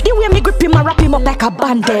pledge. The way me grip him and wrap him up like a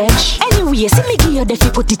bandage. Anyway, see me give you the fi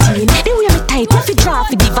put it in. The way me tight, you fi draw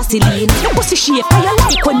fi the Vaseline. Your pussy shape, I you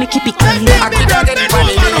like when me keep it clean. I could not get it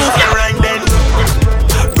funny. Right then,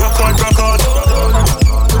 rock on, rock on.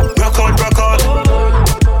 Rock on, rock on.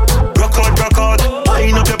 Rock on, rock on.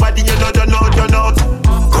 Wind up your body, you know, you know, you know.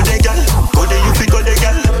 Go there, girl. Go there, you fi go there,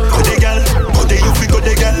 girl. Go there, girl. Go there, you fi go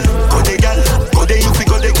there, girl. Go there, girl. Go there, you fi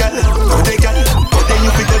go there, girl. Go there, girl. Go there,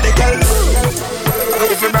 you fi go there, girl.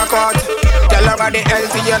 If you back out, tell her about the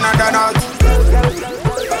healthy, you're not done out.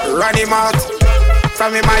 Run him out.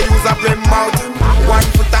 From him, I use up him mouth. 1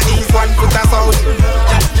 foot a east, 1 foot a south.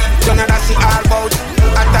 You know that she all about.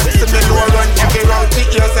 Attach to me, low run every route.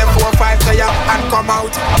 Pick yourself 4 or 5 to you and come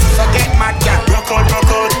out. So get mad, girl. Rock out,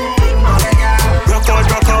 rock out. Rock out,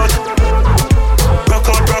 rock out. Rock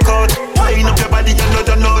out, rock out. Wind up your body, you know,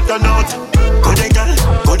 you know, you know. Go there, girl.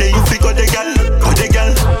 Go there, you fi go there, girl. Go there,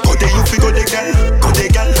 girl. Go there, you fi go there, girl. Go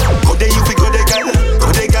there, girl. Go there, you fi go there, girl.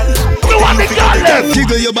 Go there, girl. Go there, you fi go there, girl.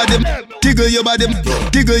 Jiggle your body, jiggle your body,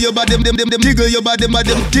 jiggle your body, jiggle your body,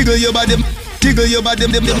 jiggle your body. Jiggle your body,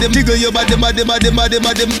 jiggle your body, body.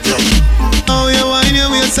 Oh, you whine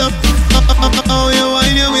your waist up. Oh, you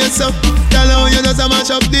whine your waist up. Girl, how you just a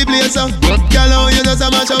mash up the place up. Girl, how you just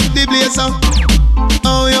a mash up the place up.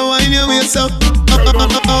 Oh, you whine your waist up.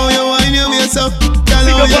 Oh, you whine your waist up. Girl,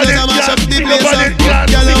 how you just a mash up the place up.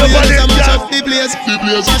 Girl, how you just a mash up the place.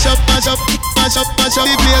 Mash up, mash up, mash up, mash up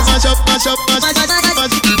the place. Mash up, mash up, mash up,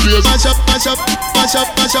 mash the place. Mash up, mash up, mash up,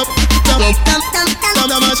 mash up.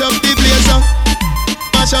 Mash up the place.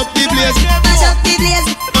 Mash up the place. Mash up the place.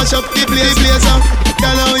 Mash up the place.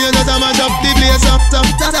 Girl, how you just a mash up the place.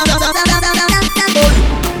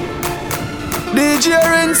 DJ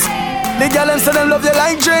Rins, the girl them say them love you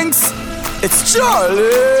like drinks. It's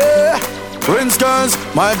Charlie. Rins girls,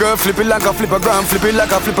 my girl flip it like a flippergram, flip it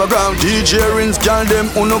like a flippergram. DJ Rins girl them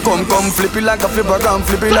uno come flip it like a flippergram,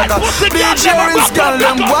 flip it like a. DJ Rins girl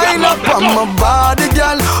them wind up on my body,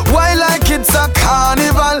 girl. Why like it's a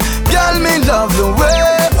carnival? Girl, me love the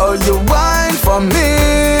way oh you wine for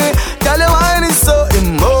me. Girl, your wine is so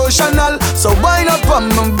emotional, so wind up on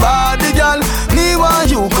my body, girl. Me want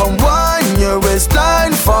you come wine your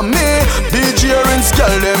waistline for me. DJ Rins girl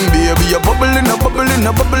them baby, you bubbling, baby.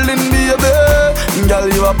 Girl,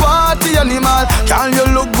 you a party animal. Can you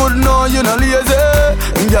look good? No, you no lazy.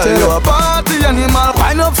 Girl, you a party animal.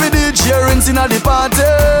 Wind up for DJ Rins inna the party.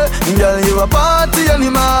 Girl, you a party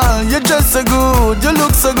animal. You dress so good, you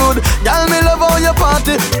look so good. Girl, me love how you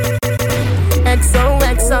party.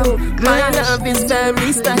 XOXO, my love is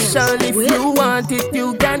very special. If you want it,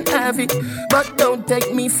 you can have it, but don't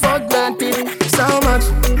take me for granted. So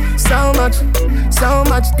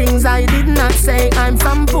much things I did not say. I'm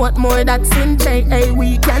from Portmore, that's in J. Hey,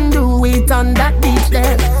 we can do it on that beach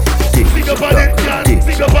there. Think about it,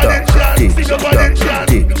 think about it, think about it,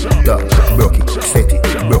 tick tock, broke it, set it,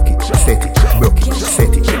 broke it, set it, broke it,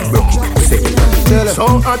 set it, broke it, set it. So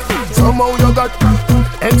hot, somehow you got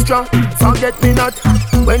extra, forget me not.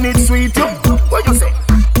 When it's sweet, you, what you say?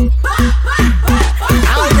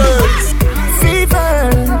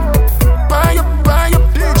 Fever, buy up, wine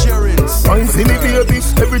for me baby,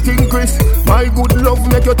 everything crisp. My good love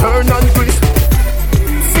make you turn and crisp.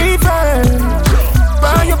 Fever,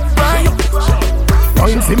 buy up,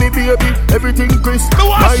 wine for me baby, everything crisp.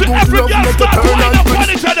 My good love make you turn and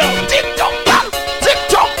crisp.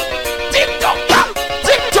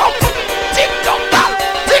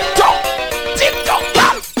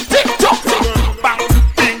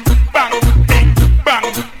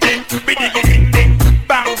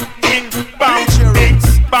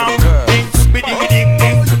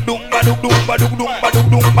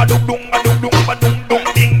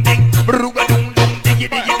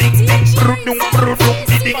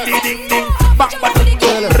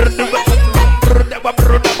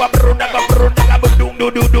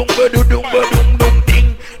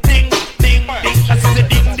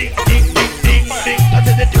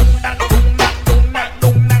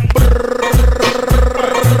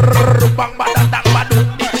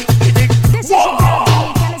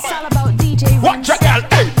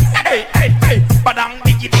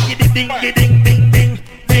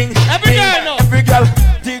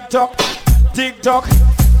 tock, tick tock,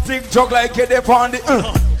 tick tock like you dey on the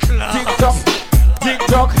tick tock, tick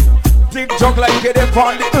tock, tick tock like you dey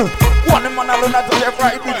on the one man alone at the left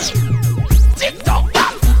right bitch. Tick tock,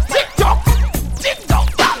 tick tock, tick tock,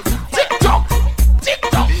 tick tock, tick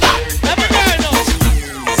tock. Every day now.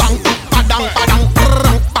 Bang, badang, badang,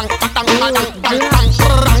 bang, badang, badang, bang, bang,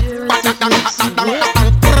 badang, badang,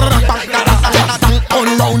 badang, on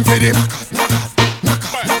round for them.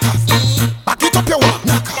 Back it up your one.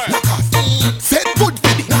 Set good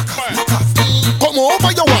for the. Come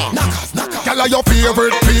over your one. Girl are your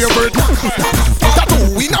favorite. That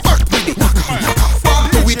do in a back with it.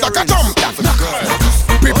 Do it like a jump.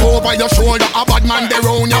 Grip over your shoulder, a bad man there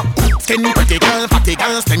round ya. Skin pretty girl, fatty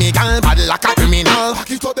girl, skinny girl, bad like a criminal.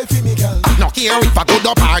 Back it up the me girl. No care if I go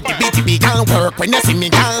to party, bitty girl, work when you see me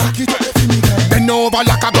girl. Back it up the me girl. Bend over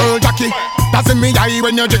like a girl Jackie. Doesn't me eye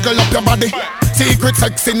when you jiggle up your body. Secret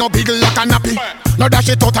sexy, no big like a nappy. No dash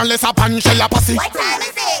it out unless a pan shell a pussy. What time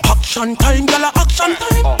is it? Action time, gala, action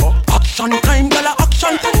time. Action time, gala,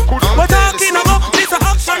 action time. We're talking about this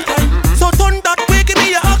action time. So turn that way, give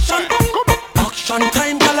me your action time. Action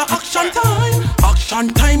time, gala, action time.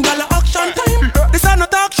 Action time, gala, action time. This is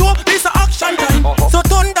not talk show, this is action time. So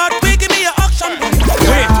turn that way, give me your action time.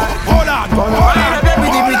 Wait, hold on.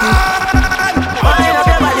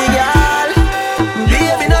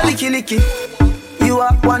 You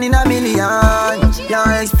are one in a million.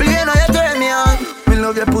 Can't explain how you turn me on. Me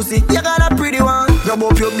love your pussy, you got a pretty one. Grab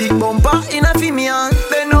up your big bumper in a female.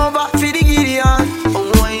 Bend over for the Gideon.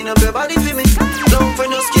 Wind up your body for me. Don't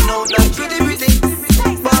find your skin out like pretty.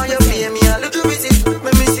 Boy, you pay me a little visit.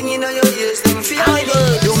 When me singing on your ears, let me feel my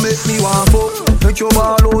girl. You make me want fuck. Make your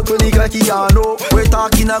ball out when the cocky can up. We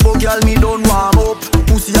talking a go, girl, me don't warm up.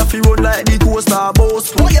 Pussy a fi run like the coaster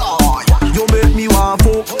boss. You make me want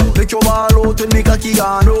fuck. Make your ball out when the cocky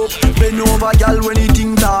can up. Bend over, girl, when the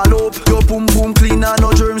thing tall up. Your pum pum clean and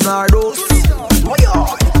no germs nor dust.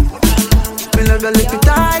 Me love your lippy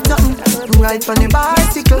tight something. Ride on the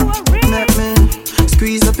bicycle. Make me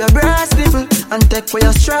squeeze up your breast nipple and take for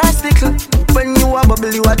your stress nickel. When you a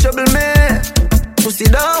bubble, you a trouble me. Pussy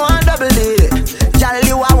don't want double D. Girl,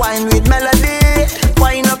 you a wine with melody.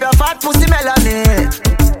 Wine up your fat pussy melody.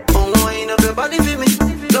 Wine up your body for me.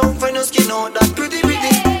 Don't find no skin out that pretty.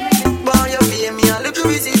 Boy, you pay me a little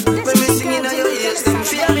visit. When me singing on your ears, them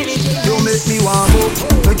feel me. You make me warm up.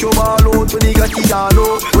 Make your ball out when the cocky can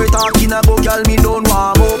up. We talking about girl, me don't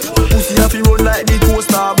warm up. Pussy a fi run like the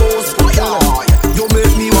coaster boss. You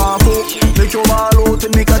make me warm up. Make your ball out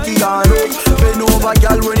when the cocky can up. Bend over,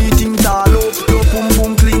 girl, when the thing tall up. Your pum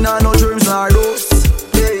pum clean and no germs nor dust.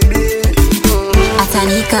 Baby.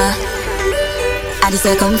 Atanika, I just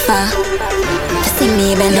come far. See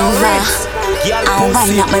me bend over. I'll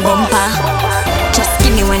wind up my bumper. Just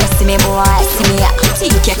give me when you see me, boy. See me,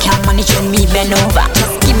 think you can manage when me bend over.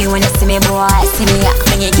 Just give me when you see me, boy. See me,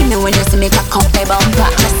 when you give me when you see me, cock up my bumper.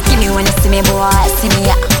 Just give me when you see me, boy. See me,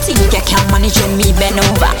 think you can manage when me bend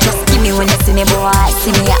over. Just give me when you see me, boy.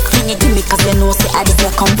 See me, when you give me 'cause you know see I just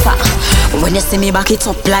your comfort. When you see me back it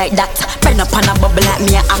up like that, bend up on a bubble like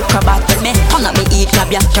me an acrobat. With me, turn up me eat,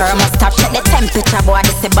 grab your thermostat. Check the temperature, boy.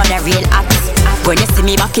 This is body real hot. When you see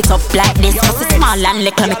me back it up like this, cause it's small and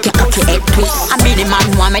little, make your cocky head twist. I be the man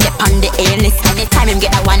who want me up on the A-list. Anytime him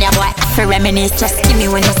get a one, yeah boy, I feel reminisce. Just give me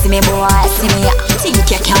when you see me, boy, see me, think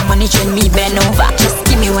you can manage when me bend over. Just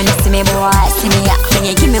give me when you see me, boy, see me, when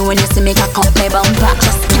you give me when you see me, cock up my bumper.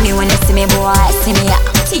 Just give me when you see me, boy, see me,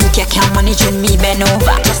 think you can manage when me bend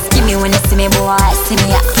over. Just give me when you see me, boy, see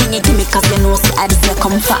me, when you give me 'cause you know see I just your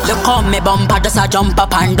comfort. Look how me bumper just a jump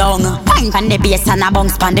up and down. Pine on the bass and a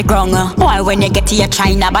bounce on the ground. Boy, when you get to your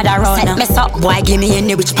China, but I run. Set me up, boy, give me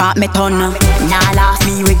any which part me turn. Nah, laugh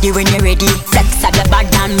me with you when you're ready. Flex up your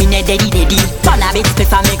bad and me ne daddy. Turn a bit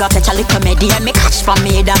split and me go catch a little comedy. When me catch from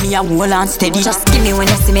me, that me a hold on steady. Just give me when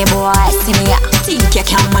you see me, boy, see me. Think you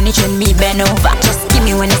can manage when me bend over. Just give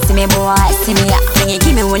me when you see me, boy, see me. When you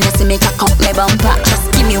give me when you see me, cock up my bumper.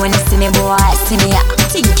 Just give me when you see me, boy, see me.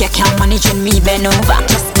 Think you can manage when me bend over.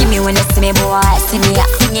 Just give me when you see me, boy, see me.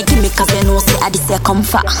 When you give me 'cause you know see I just your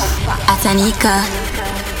comfort. Atanika.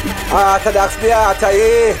 That's the art,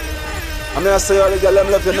 yeah. I'm gonna say all the girls, them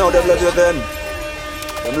love you now, them love you then.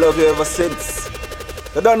 Them love you ever since.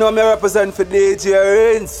 They don't know me represent for DJ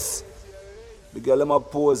Rinse. The girl, them a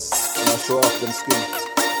pose and I show off them skin.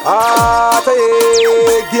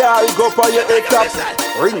 Yeah, girl, go for your head top.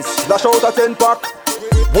 Rinse, dash out a 10-pack.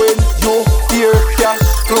 When you hear cash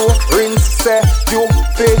flow, Rinse say you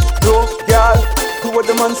pay no girl. Do what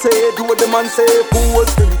the man say, do what the man say.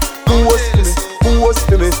 Pose to me, pose to me. Pose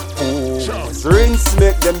to me, pose. Rinse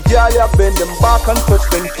make them gyal bend them back and touch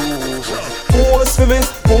them toes. Pose for me,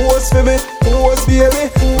 pose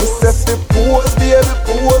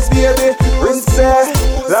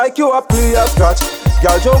a play a scratch.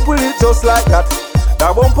 Girl jump with it just like that.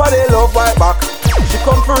 That bumper they love right back. She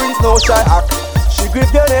come for rings, no shy act. She grip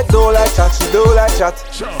your neck, do like chat, she do like chat.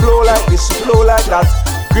 Flow like this, she flow like that.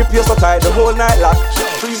 Grip you so tight the whole night lock.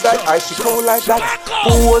 Freeze like ice, she cold like that.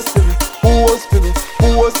 Who was for me? Who was for me? Who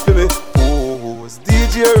was for me? Who was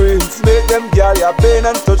DJ Rings? Make them girl ya bend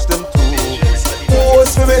and touch them toes. Who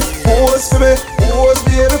was for me? Who was for me? Who was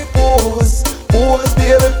baby? Pose. Pose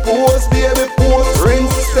baby, pose baby, pose.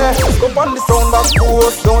 Rings step, up on the sound of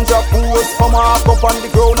pose. Don't just pose, come up on the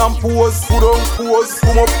ground and pose. Put on pose,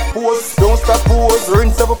 come up pose. Don't stop pose,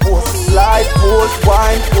 rinse every pose. Slide pose,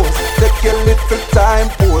 wine pose. Take your little time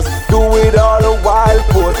pose. Do it all a while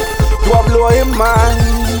pose. Do I blow your mind?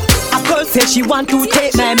 A girl say she want to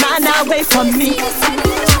take my man away from me.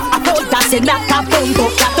 I thought that's a knock a bumbo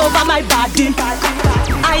cat over my body.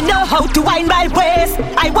 I know how to wind my waist.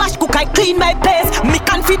 I wash, cook, I clean my place. Me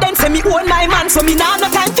confidence say me own my man, so me now no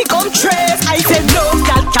time to come trace. I said no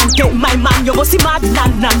girl can get my man, you must see mad na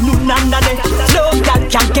na no na na na. No girl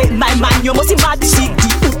can get my man, you must see mad see the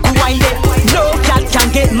uku wind it. No girl can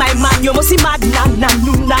get my man, you must see mad na na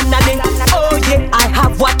no na na na. Oh yeah, I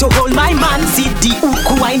have what to hold my man, see the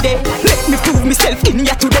uku wind it. Let me prove myself in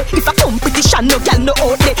here today. If a competition no girl no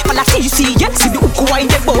out there, all I see yeah, see the uku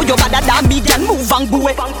wind it. Boy you better than me, girl move and go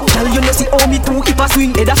away. Girl, you know see how me too keep a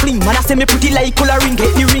swing, head a fling. Man I say me pretty like coloring,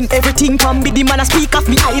 get the ring. Everything from me, the man a speak of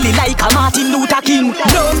me highly like a Martin Luther King.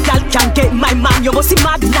 No girl can get my man, you must see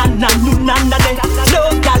mad na na no na na na.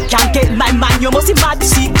 No girl can get my man, you must see mad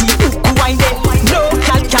see the uku wind it. No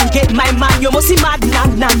girl can get my man, you must see mad na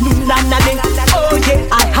na no na na na. Oh yeah,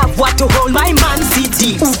 I have what to hold my man, see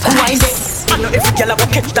the uku wind it. I know every girl a go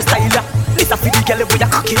catch the style. This a for the girl with a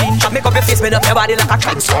cocky ninja. Make up your face, bend up your body like a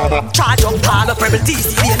transformer. Charge up, all up, rebel,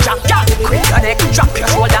 DC, danger. Quick your neck, drop your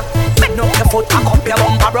shoulder. Bend up your foot, cock up your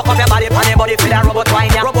bumper. Broke up your body, pan your body, feel a robot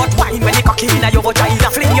wine. Robot wine when the cocky in your vagina.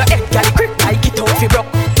 Fling your head, girl, quick like it out fi broke.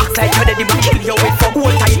 Act like you're dead, but kill you with fuck.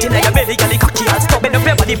 Hold tight in your belly, girl, cocky and stop. Bend up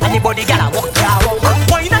your body, pan your body, girl, walk ya walk.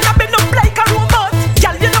 Wine and a bend up like a robot.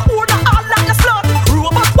 Girl, you know order all like a slut.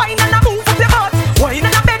 Robot wine and a move up your butt. Wine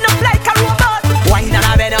and a bend up like a robot. Wine and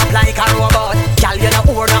a bend up like a robot. Girl, you know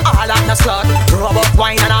order all like a slut. Robot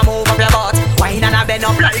wine and a move up your butt. Wine and a bend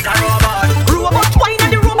up like a robot. Robot wine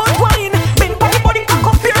and the robot wine. Bend by the body, cock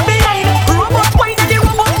up your behind. Robot wine and the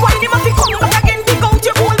robot wine. You must be coming back again, dig out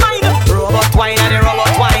your whole mind. Robot wine and the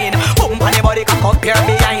robot wine. Boom on the body, cock up your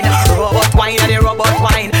behind. Robot wine and the robot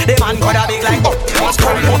wine. The man got a big like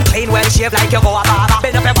clean well shaved like you go a barber.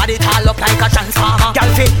 Bend up your body, tall up like a transformer. Girl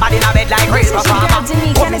fit body in a bed like race performer.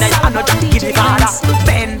 Come in and you no just give me father.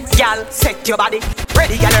 Bend, girl, set your body.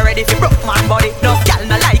 Ready, girl, ready for broke man body. No girl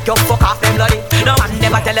no like you, fuck off them bloody. No man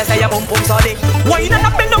never tell us say you boom boom solid. Wine and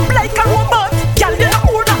a bend up like a robot. Girl, you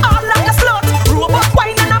know order all like a slut. Robot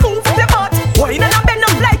wine and a move up your butt. Wine and a bend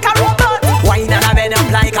up like a robot. Wine and a bend up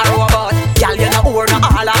like a robot. Girl, you know order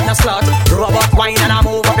all like a slut. Robot wine and a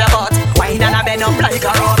move up your butt. Wine and a bend up like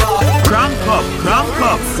a robot. Crank up, crank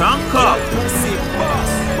up, crank up.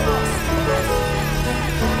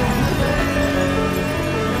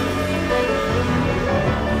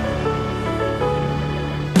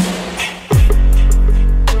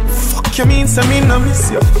 Fuck you mean, so me no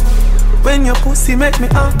miss you. When your pussy make me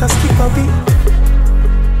out to skip a beat.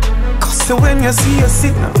 Cause so when you see you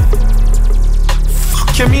sit now.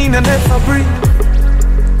 Fuck you mean I never breathe.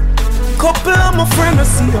 Couple of my friends I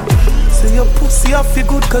see you. Say your pussy I feel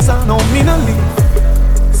good cause I know me no leave.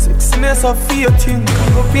 Sexiness I feel your thing.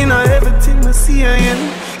 Come up in everything I see you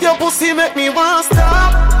in. Your pussy make me want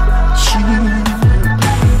stop.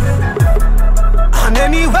 And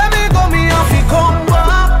anywhere me go me have to come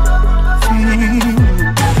back.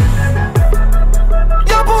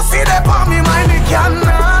 Your pussy they for me mind me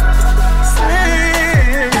cannot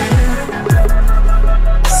say.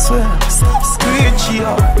 Swear stop screech you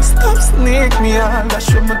up. Stop snake me all. I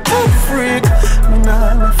show my tough freak. Me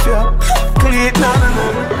nah left you clean nah nah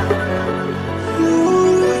nah.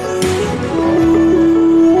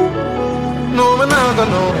 No me nah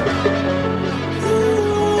gonna know.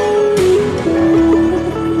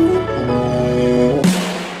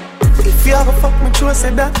 If you ever fuck me true,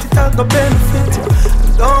 say that it all go benefit you.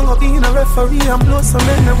 Don't go be a referee and blow some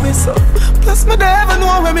in the whistle. Plus me never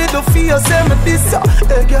know when me do feel say me this ya.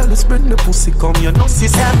 Hey girl, let's bring the pussy come. You know she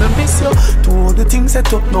say me miss you. To all the things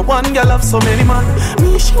set up, no one girl have so many man.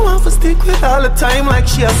 Me she want to stick with all the time like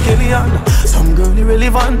she a skeleton. Some girl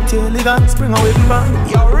irrelevant, elegant, spring away the van.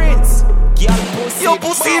 Your rinse, girl pussy. Your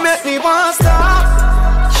pussy make me want stop.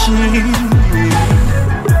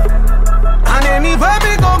 And anywhere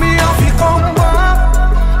me go, me have to come back.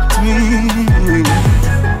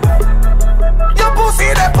 Your pussy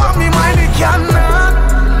they put me.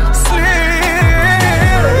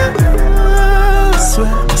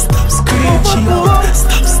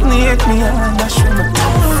 hand, I show me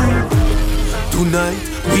tonight,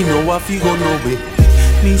 we know what we go no way.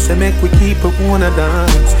 Me say make we keep it wanna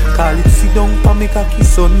dance. Call it sit down for me cocky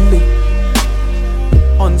Sunday.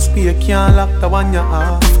 On spear can't lock the one you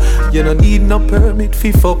have. You don't need no permit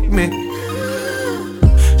fi fuck me.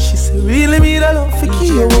 She say really me the love fi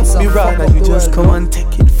keep you up. Me rather you just come and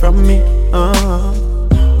take it from me.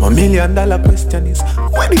 $1 million question is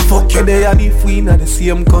where the fuck you there and if we in the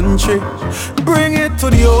same country? Bring it to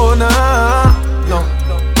the owner. No.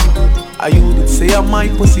 I you did say my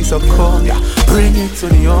pussy so cold, yeah. Bring it to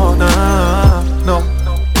the owner, no.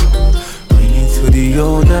 Bring it to the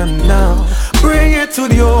owner now. Bring it to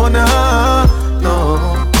the owner, no.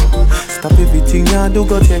 Stop everything I do,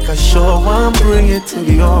 go take a shower and bring it to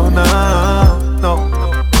the owner, no.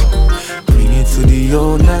 Bring it to the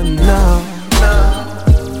owner now.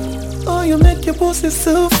 Oh, you make your pussy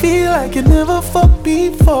still feel like you never fucked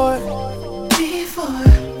before.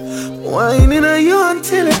 Whining on you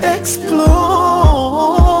until it explode.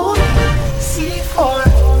 C4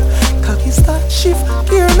 cocky start shift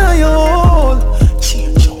gear now you hold.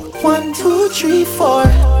 Change out 1, 2, 3, 4.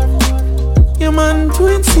 Your man too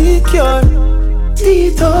insecure.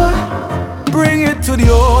 Detour. Bring it to the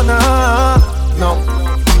owner. No.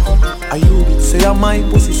 I you did say my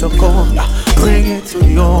pussy so cold. Bring it to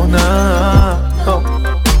the owner. No.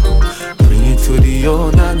 Bring it to the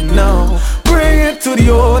owner now. Bring it to the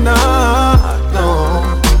owner,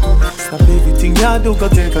 no. Stop everything you do, go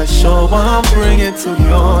take a shower and bring it to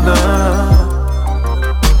the owner.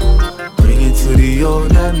 Bring it to the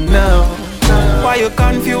owner now. Why you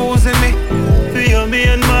confusing me? Be a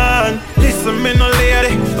main man. Listen me no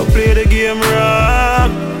lady, don't play the game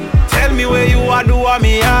wrong. Tell me where you are, do what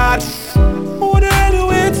me at. Who the hell you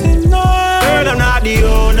waiting on? Girl, I'm not the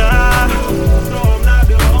owner.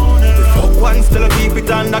 One still keep it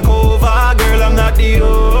undercover. Girl, I'm not the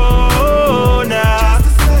owner.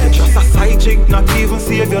 You're just a side chick, not even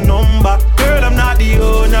save your number. Girl, I'm not the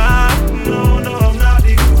owner. No, I'm not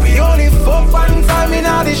the owner. We only fuck one time in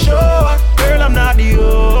the show. Girl, I'm not the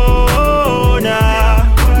owner.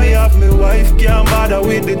 Me have my wife, can't bother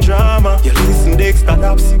with the drama. You listen to extra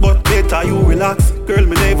daps, but better you relax. Girl,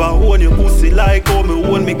 me never own your pussy like how me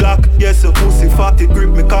own me Glock. Yes, your pussy fat, it grip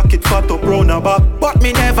me cock, it fat up round her back. But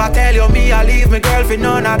me never tell you me I leave me girl for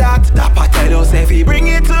none of that. That I tell you, say if you bring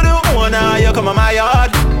it to the owner, you come on my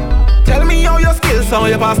yard. Tell me how your skills how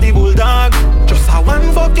you pass the bulldog. Just a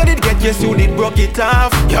one fuck you did get, yes you did broke it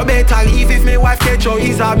off. You better leave if me wife catch you,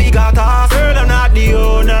 he's a big ass. Girl, I'm not the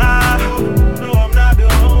owner.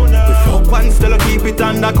 One still keep it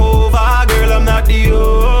undercover. Girl, I'm not the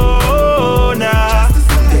owner.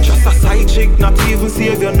 Just a side chick, not even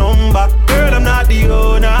save your number. Girl, I'm not the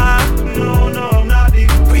owner. No, I'm not the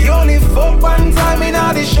owner. We only fuck one time in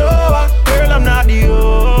the show. Girl, I'm not the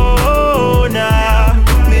owner.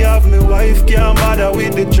 Me have my wife, can't bother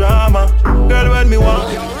with the drama. Girl, when me want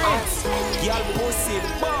y'all pussy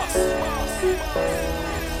boss.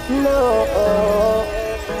 No,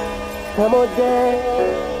 come on there.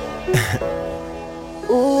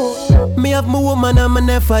 Me have my woman and me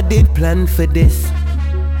never did plan for this.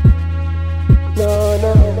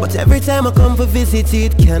 No. But every time I come for visit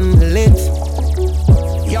it candle it.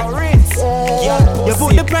 Yo Ritz, you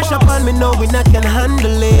put the pressure on me now we not can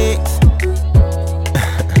handle it.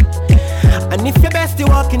 And if your bestie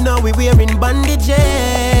walking now we wearing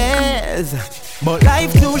bandages. But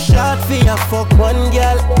life too short for ya fuck one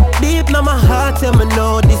girl. Deep in my heart tell me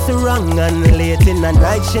know this wrong. And late in the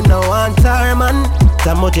night she no want her man.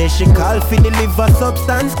 So much she call for deliver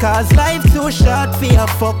substance. Cause life too short for ya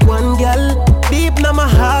fuck one girl. Deep in my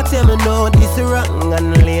heart tell me know this wrong.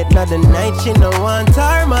 And late in the night she no want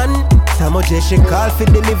her man. So much she call for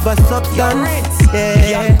deliver substance.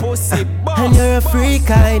 Yeah. And you're a freak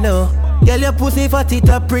I know. Girl your pussy fat it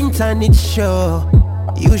a print and it show.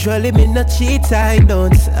 Usually me not cheat, I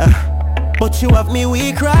don't. But you have me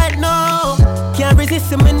weak right now. Can't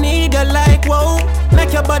resist me need you like whoa.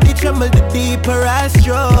 Make your body tremble the deeper I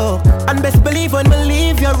stroke. And best believe when me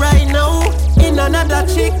leave you right now. In another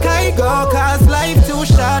chick I go. Cause life too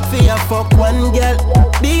short for you fuck one girl.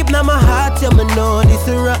 Deep in my heart you me know this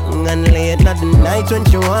wrong. And late at the night when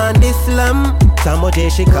she want this slam. Some day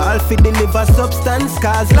she call for deliver substance.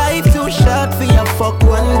 Cause life too short for you fuck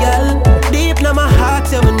one girl. Deep in my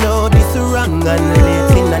heart you me know this wrong. And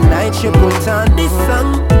late in the night she put on this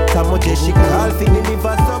song. Some day she call for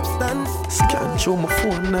deliver substance. Scan through my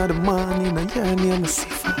phone now the morning. I hear name see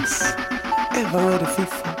fast. Ever ready for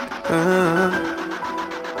fuck?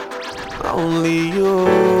 Only you.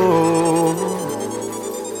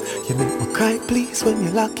 You make me cry please when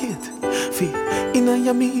you lock it. Feel in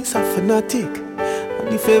your knees a fanatic.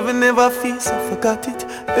 If ever never feel so forgot it.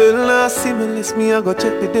 Hell nah see me, list me, I go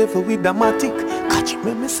check the devil with the matic. Catch it,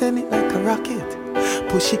 make me send it like a rocket.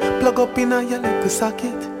 Push it, plug up in a your little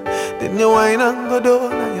socket. Then you wine and go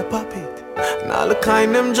down and you pop it. And all the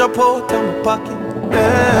kind them drop out of my pocket.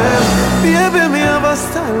 Yeah. Baby, me have a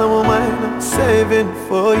style on my mind, I'm saving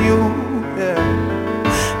for you.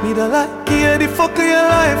 Yeah. Me the like, yeah, the fuck of your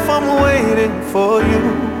life, I'm waiting for you.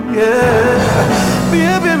 Yeah.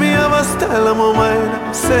 Baby, me have a style on my mind,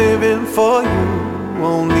 I'm saving for you.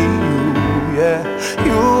 Only you, yeah.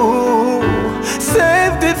 You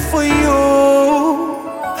saved it for you.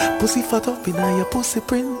 Pussy fat up in your pussy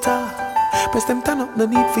printer. Press them turn up, no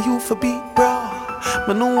need for you for beat, bro.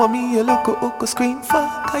 Man know what me a look a screen for.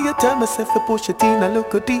 Can you tell myself to push it in a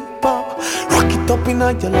look deeper? Rock it up in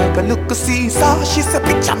her, you like a look a Caesar. She said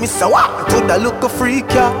picture me so what? To the look a freak,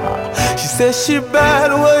 yeah. She said she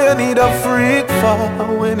bad, where you need a freak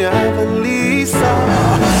for when you have a Lisa.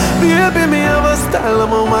 Baby, me have a style on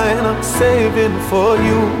my mind, I'm saving for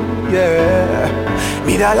you, yeah.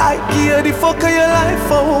 Me da like you, the fuck of your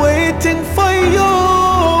life, I'm waiting for you.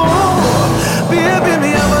 Baby,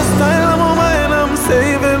 me have a style on my mind, I'm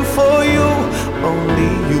saving for you.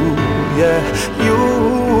 Only you, yeah, you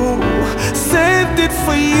saved it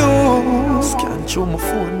for you. Scan through my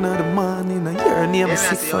phone now the morning, I hear her name is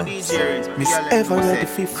sick for Miss Ever ready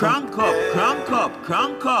for Crank up, crank up,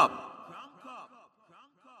 crank up.